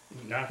fast.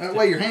 That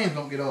way your hands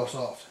don't get all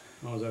soft.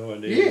 Oh, is that what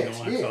it is? Yes,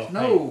 like yes. soft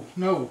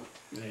No.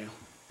 Yeah.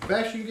 The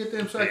faster you get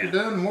them suckers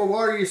done, the more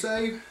water you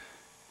save,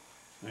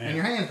 Yeah. and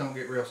your hands don't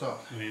get real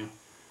soft. Yeah.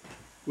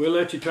 We'll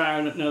let you try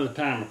it another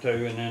time or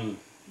two, and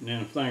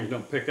then if things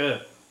don't pick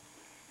up,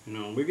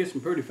 we get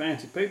some pretty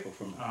fancy people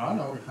from I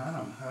know.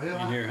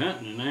 in here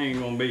hunting, and they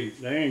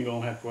ain't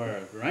gonna have to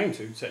wear a rain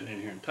suit sitting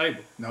in here on the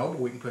table. No, but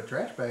we can put a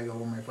trash bag over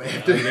them if we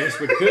have to.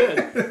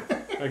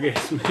 to. I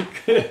guess we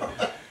could.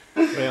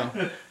 Well,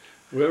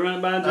 we'll run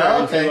it by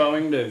Jerry and see what we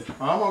can do.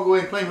 I'm gonna go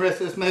ahead and clean the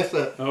rest of this mess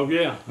up. Oh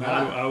yeah,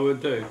 I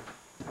would too.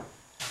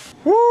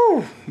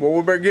 Woo! Well,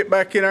 we better get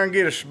back in there and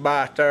get us a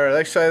bite there.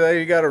 They say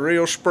they got a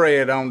real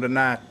spread on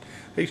tonight.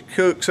 These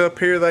cooks up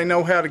here, they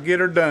know how to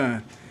get her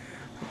done.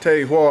 I'll tell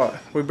you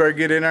what, we better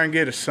get in there and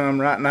get us some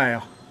right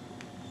now.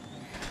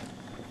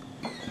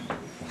 Well,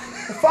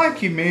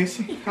 thank you,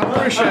 Missy. I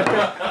appreciate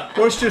that.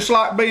 Well, it's just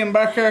like being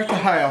back there at the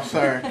house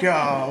there.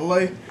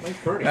 Golly.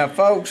 Now,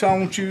 folks, I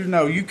want you to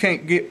know you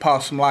can't get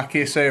possum like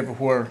this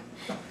everywhere.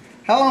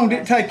 How long did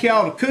it take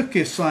y'all to cook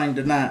this thing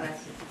tonight?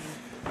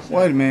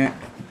 Wait a minute.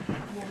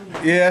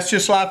 Yeah, it's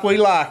just like we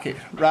like it,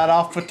 right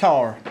off the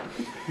tar.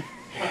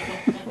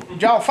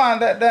 Did y'all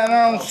find that down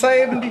there on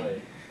 70?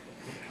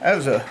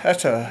 That's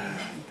a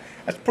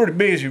pretty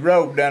busy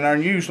road down there,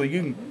 and usually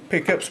you can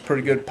pick up some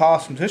pretty good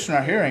possums. This one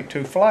right here ain't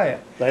too flat.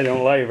 They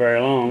don't lay very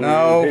long.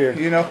 No,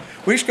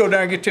 we used to go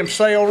down and get them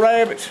sail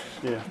rabbits,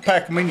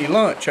 pack them in your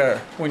lunch there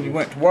when you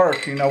went to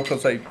work,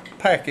 because they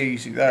pack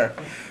easy there.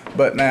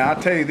 But now, I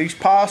tell you, these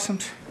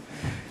possums,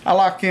 I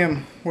like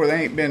them where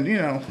they ain't been, you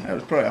know, that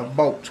was probably a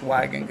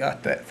Volkswagen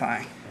got that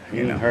thing.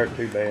 You didn't hurt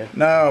too bad.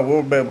 No,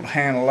 we'll be able to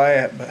handle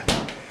that, but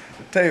I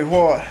tell you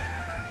what,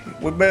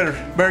 we better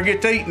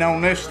get to eating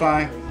on this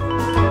thing.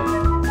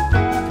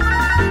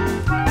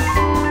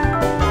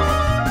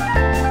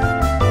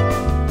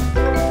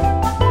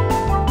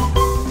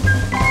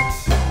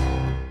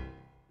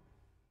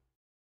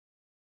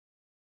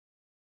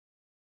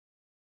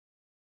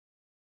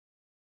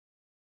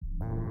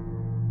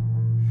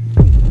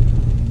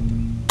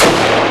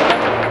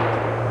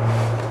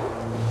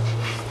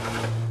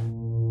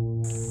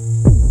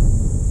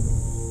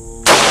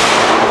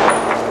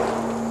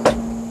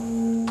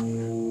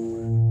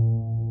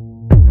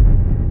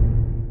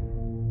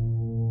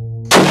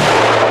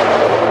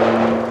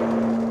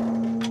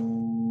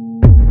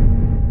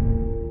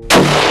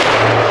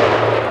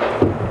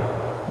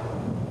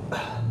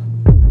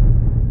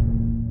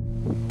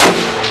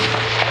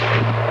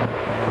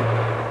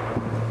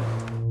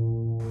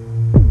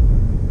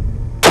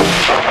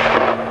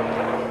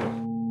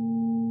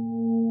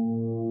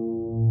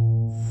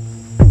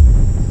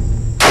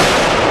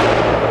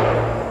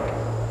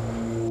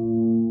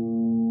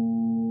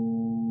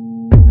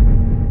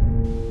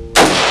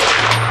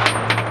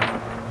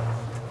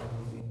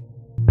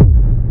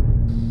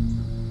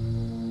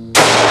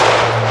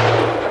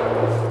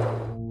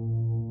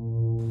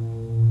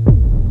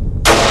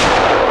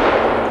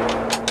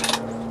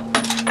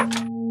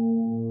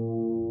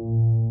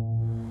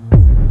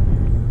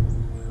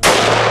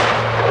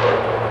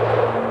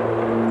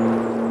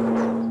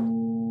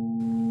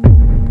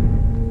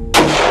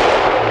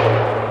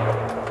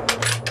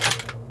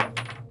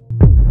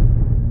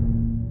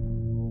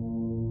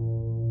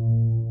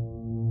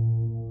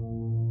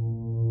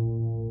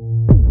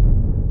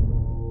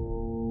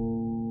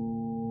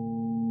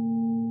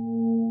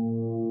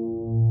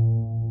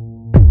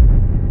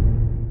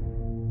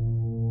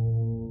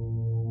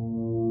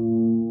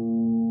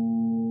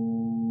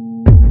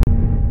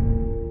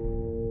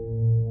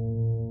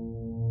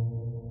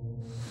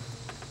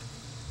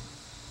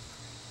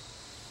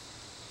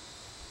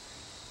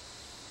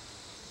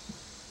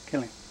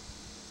 Kill him.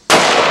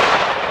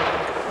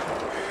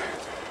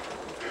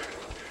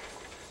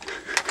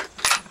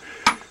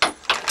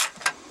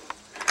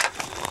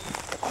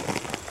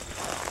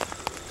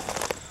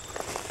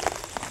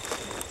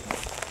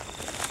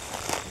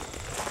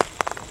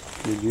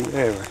 Did you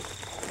ever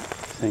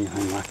see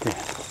anything like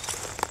that?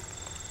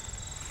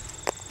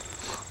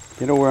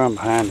 Get over I'm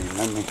behind him.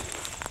 Let me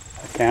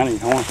count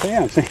his horns.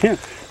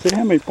 See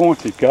how many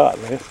points he's got,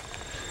 Les.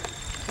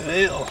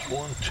 Hell,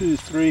 1, 2,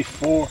 3,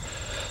 4,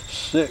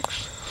 6,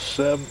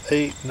 7,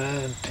 8,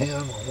 9, 10,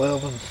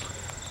 11,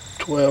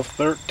 12,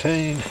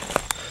 13,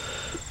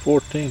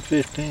 14,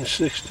 15,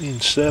 16,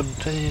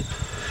 17,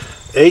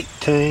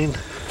 18.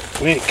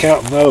 We ain't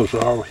counting those,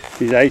 are we?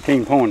 He's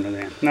 18 pointer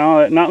then.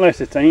 No, not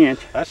unless it's an inch.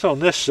 That's on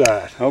this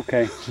side.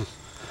 Okay.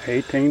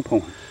 18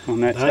 points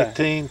on that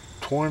 19,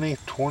 20,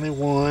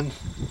 21,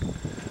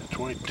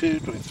 22,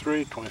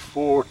 23,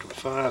 24,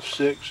 25,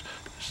 6,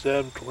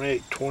 7,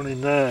 28,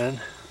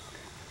 29.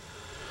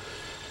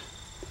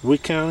 We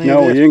count any No,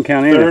 of this? you didn't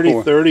count any 30,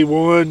 before.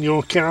 31, you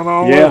want to count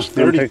all Yeah, those?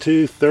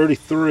 32,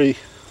 33.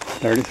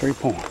 33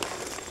 points.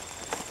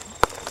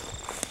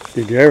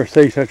 Did you ever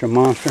see such a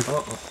monster?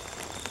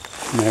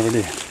 Never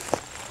did.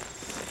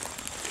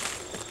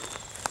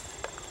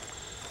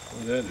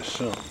 Well, that is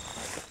something.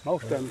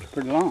 Most of them's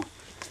pretty long.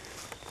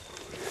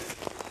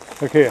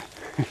 Look here.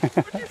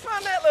 Where'd you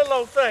find that little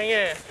old thing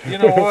at? You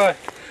know what?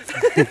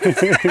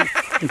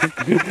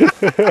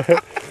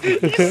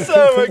 You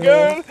son of a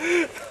gun.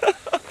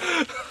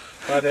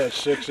 If I'd had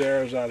 6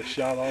 arrows, I'd have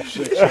shot off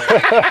 6 arrows.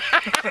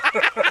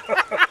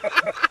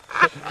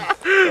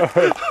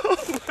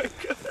 Oh my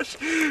gosh.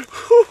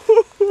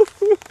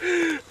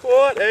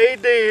 What a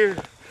deer.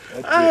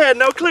 I had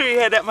no clue he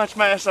had that much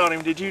mass on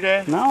him, did you,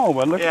 Dad? No,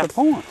 but look at the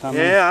points. I mean,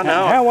 yeah, I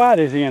know. How wide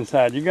is he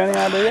inside? You got any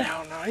idea? I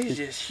don't know. He's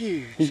just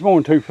huge. He's more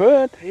than 2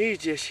 foot. He's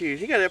just huge.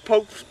 He got that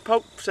poke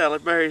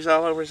salad berries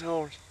all over his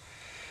horns.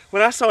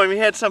 When I saw him, he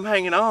had some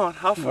hanging on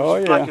off his,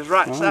 like his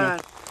right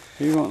side.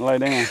 He won't lay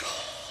down.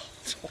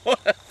 What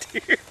a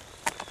deer.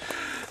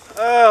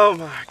 Oh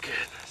my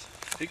goodness.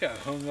 He got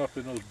hung up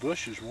in those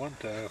bushes one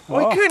time.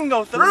 We couldn't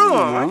go through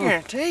him, I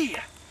guarantee you.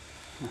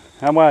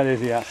 How wide is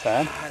he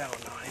outside? I don't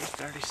know. He's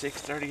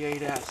 36,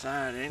 38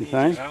 outside, isn't You he?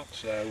 think?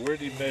 Outside. Where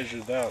did he measure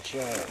the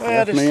outside?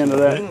 Well, That's me into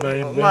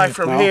that. Like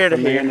from here to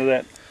from the here. end of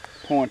that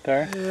point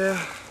there.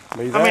 Yeah.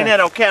 Be I mean, there. that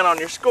don't count on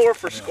your score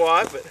for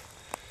squat, but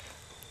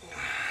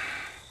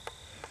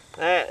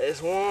that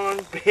is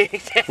one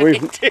big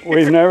deer.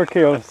 We've never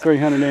killed a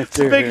 300-inch It's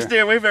the deer biggest here.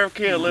 deer we've ever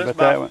killed. It's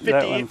But about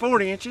that 50, one-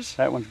 40 inches.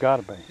 That one's got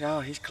to be.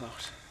 No, he's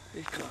close.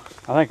 He's close.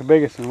 I think the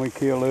biggest one we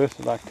killed, Lewis,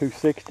 is like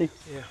 260.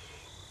 Yeah.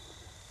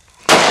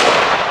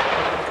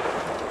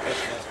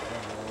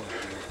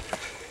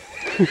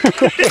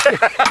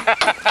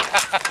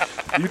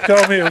 You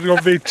told me it was going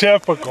to be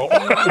typical.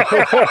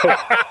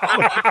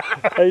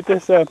 Ain't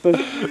this something?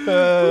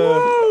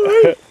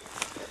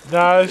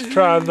 No, let's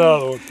try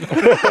another one.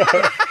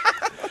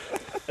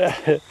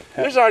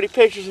 There's already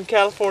pictures in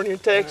California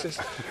and Texas.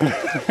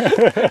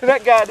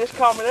 That guy just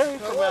called me there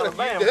from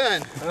Alabama.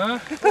 Huh?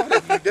 What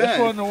have you This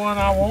done? wasn't the one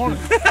I wanted.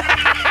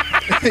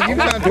 You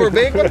gone for a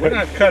big one? We're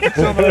not cutting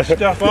some of this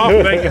stuff off,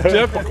 make it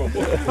typical.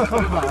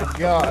 Oh my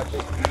gosh.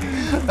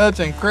 That's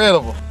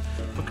incredible.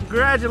 Well,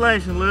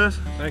 congratulations, Lewis.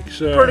 Thank you,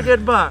 sir. Pretty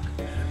good buck.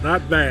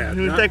 Not bad.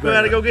 You not think we bad.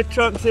 ought to go get the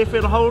truck and see if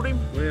it'll hold him?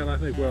 Well, I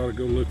think we ought to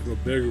go look for a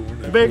bigger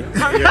one. Big.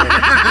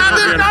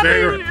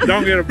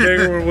 Don't get a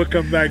bigger one, we'll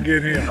come back and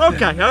get him.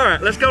 Okay, all right,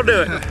 let's go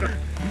do it.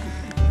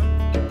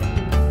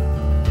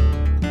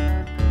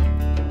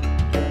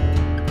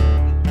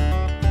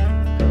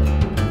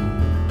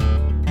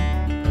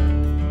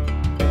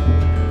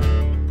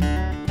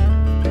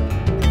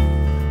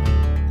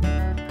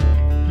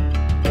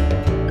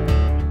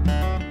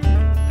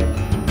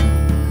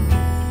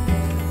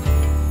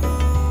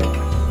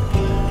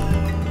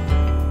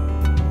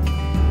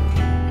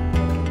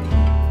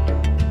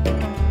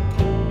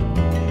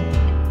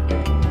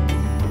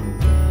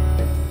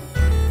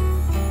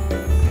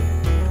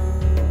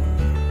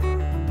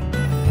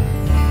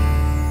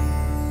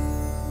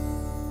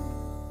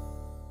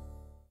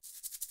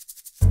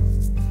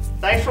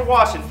 Thanks for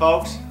watching,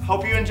 folks.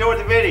 Hope you enjoyed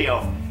the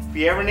video. If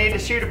you ever need to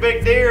shoot a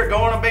big deer or go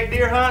on a big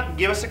deer hunt,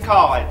 give us a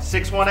call at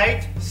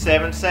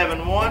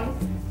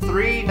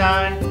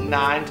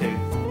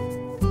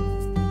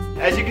 618-771-3992.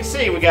 As you can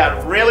see, we got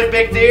a really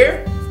big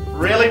deer,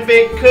 really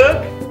big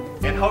cook,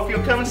 and hope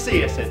you'll come and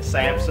see us at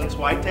Samson's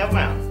Whitetail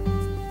Mountain.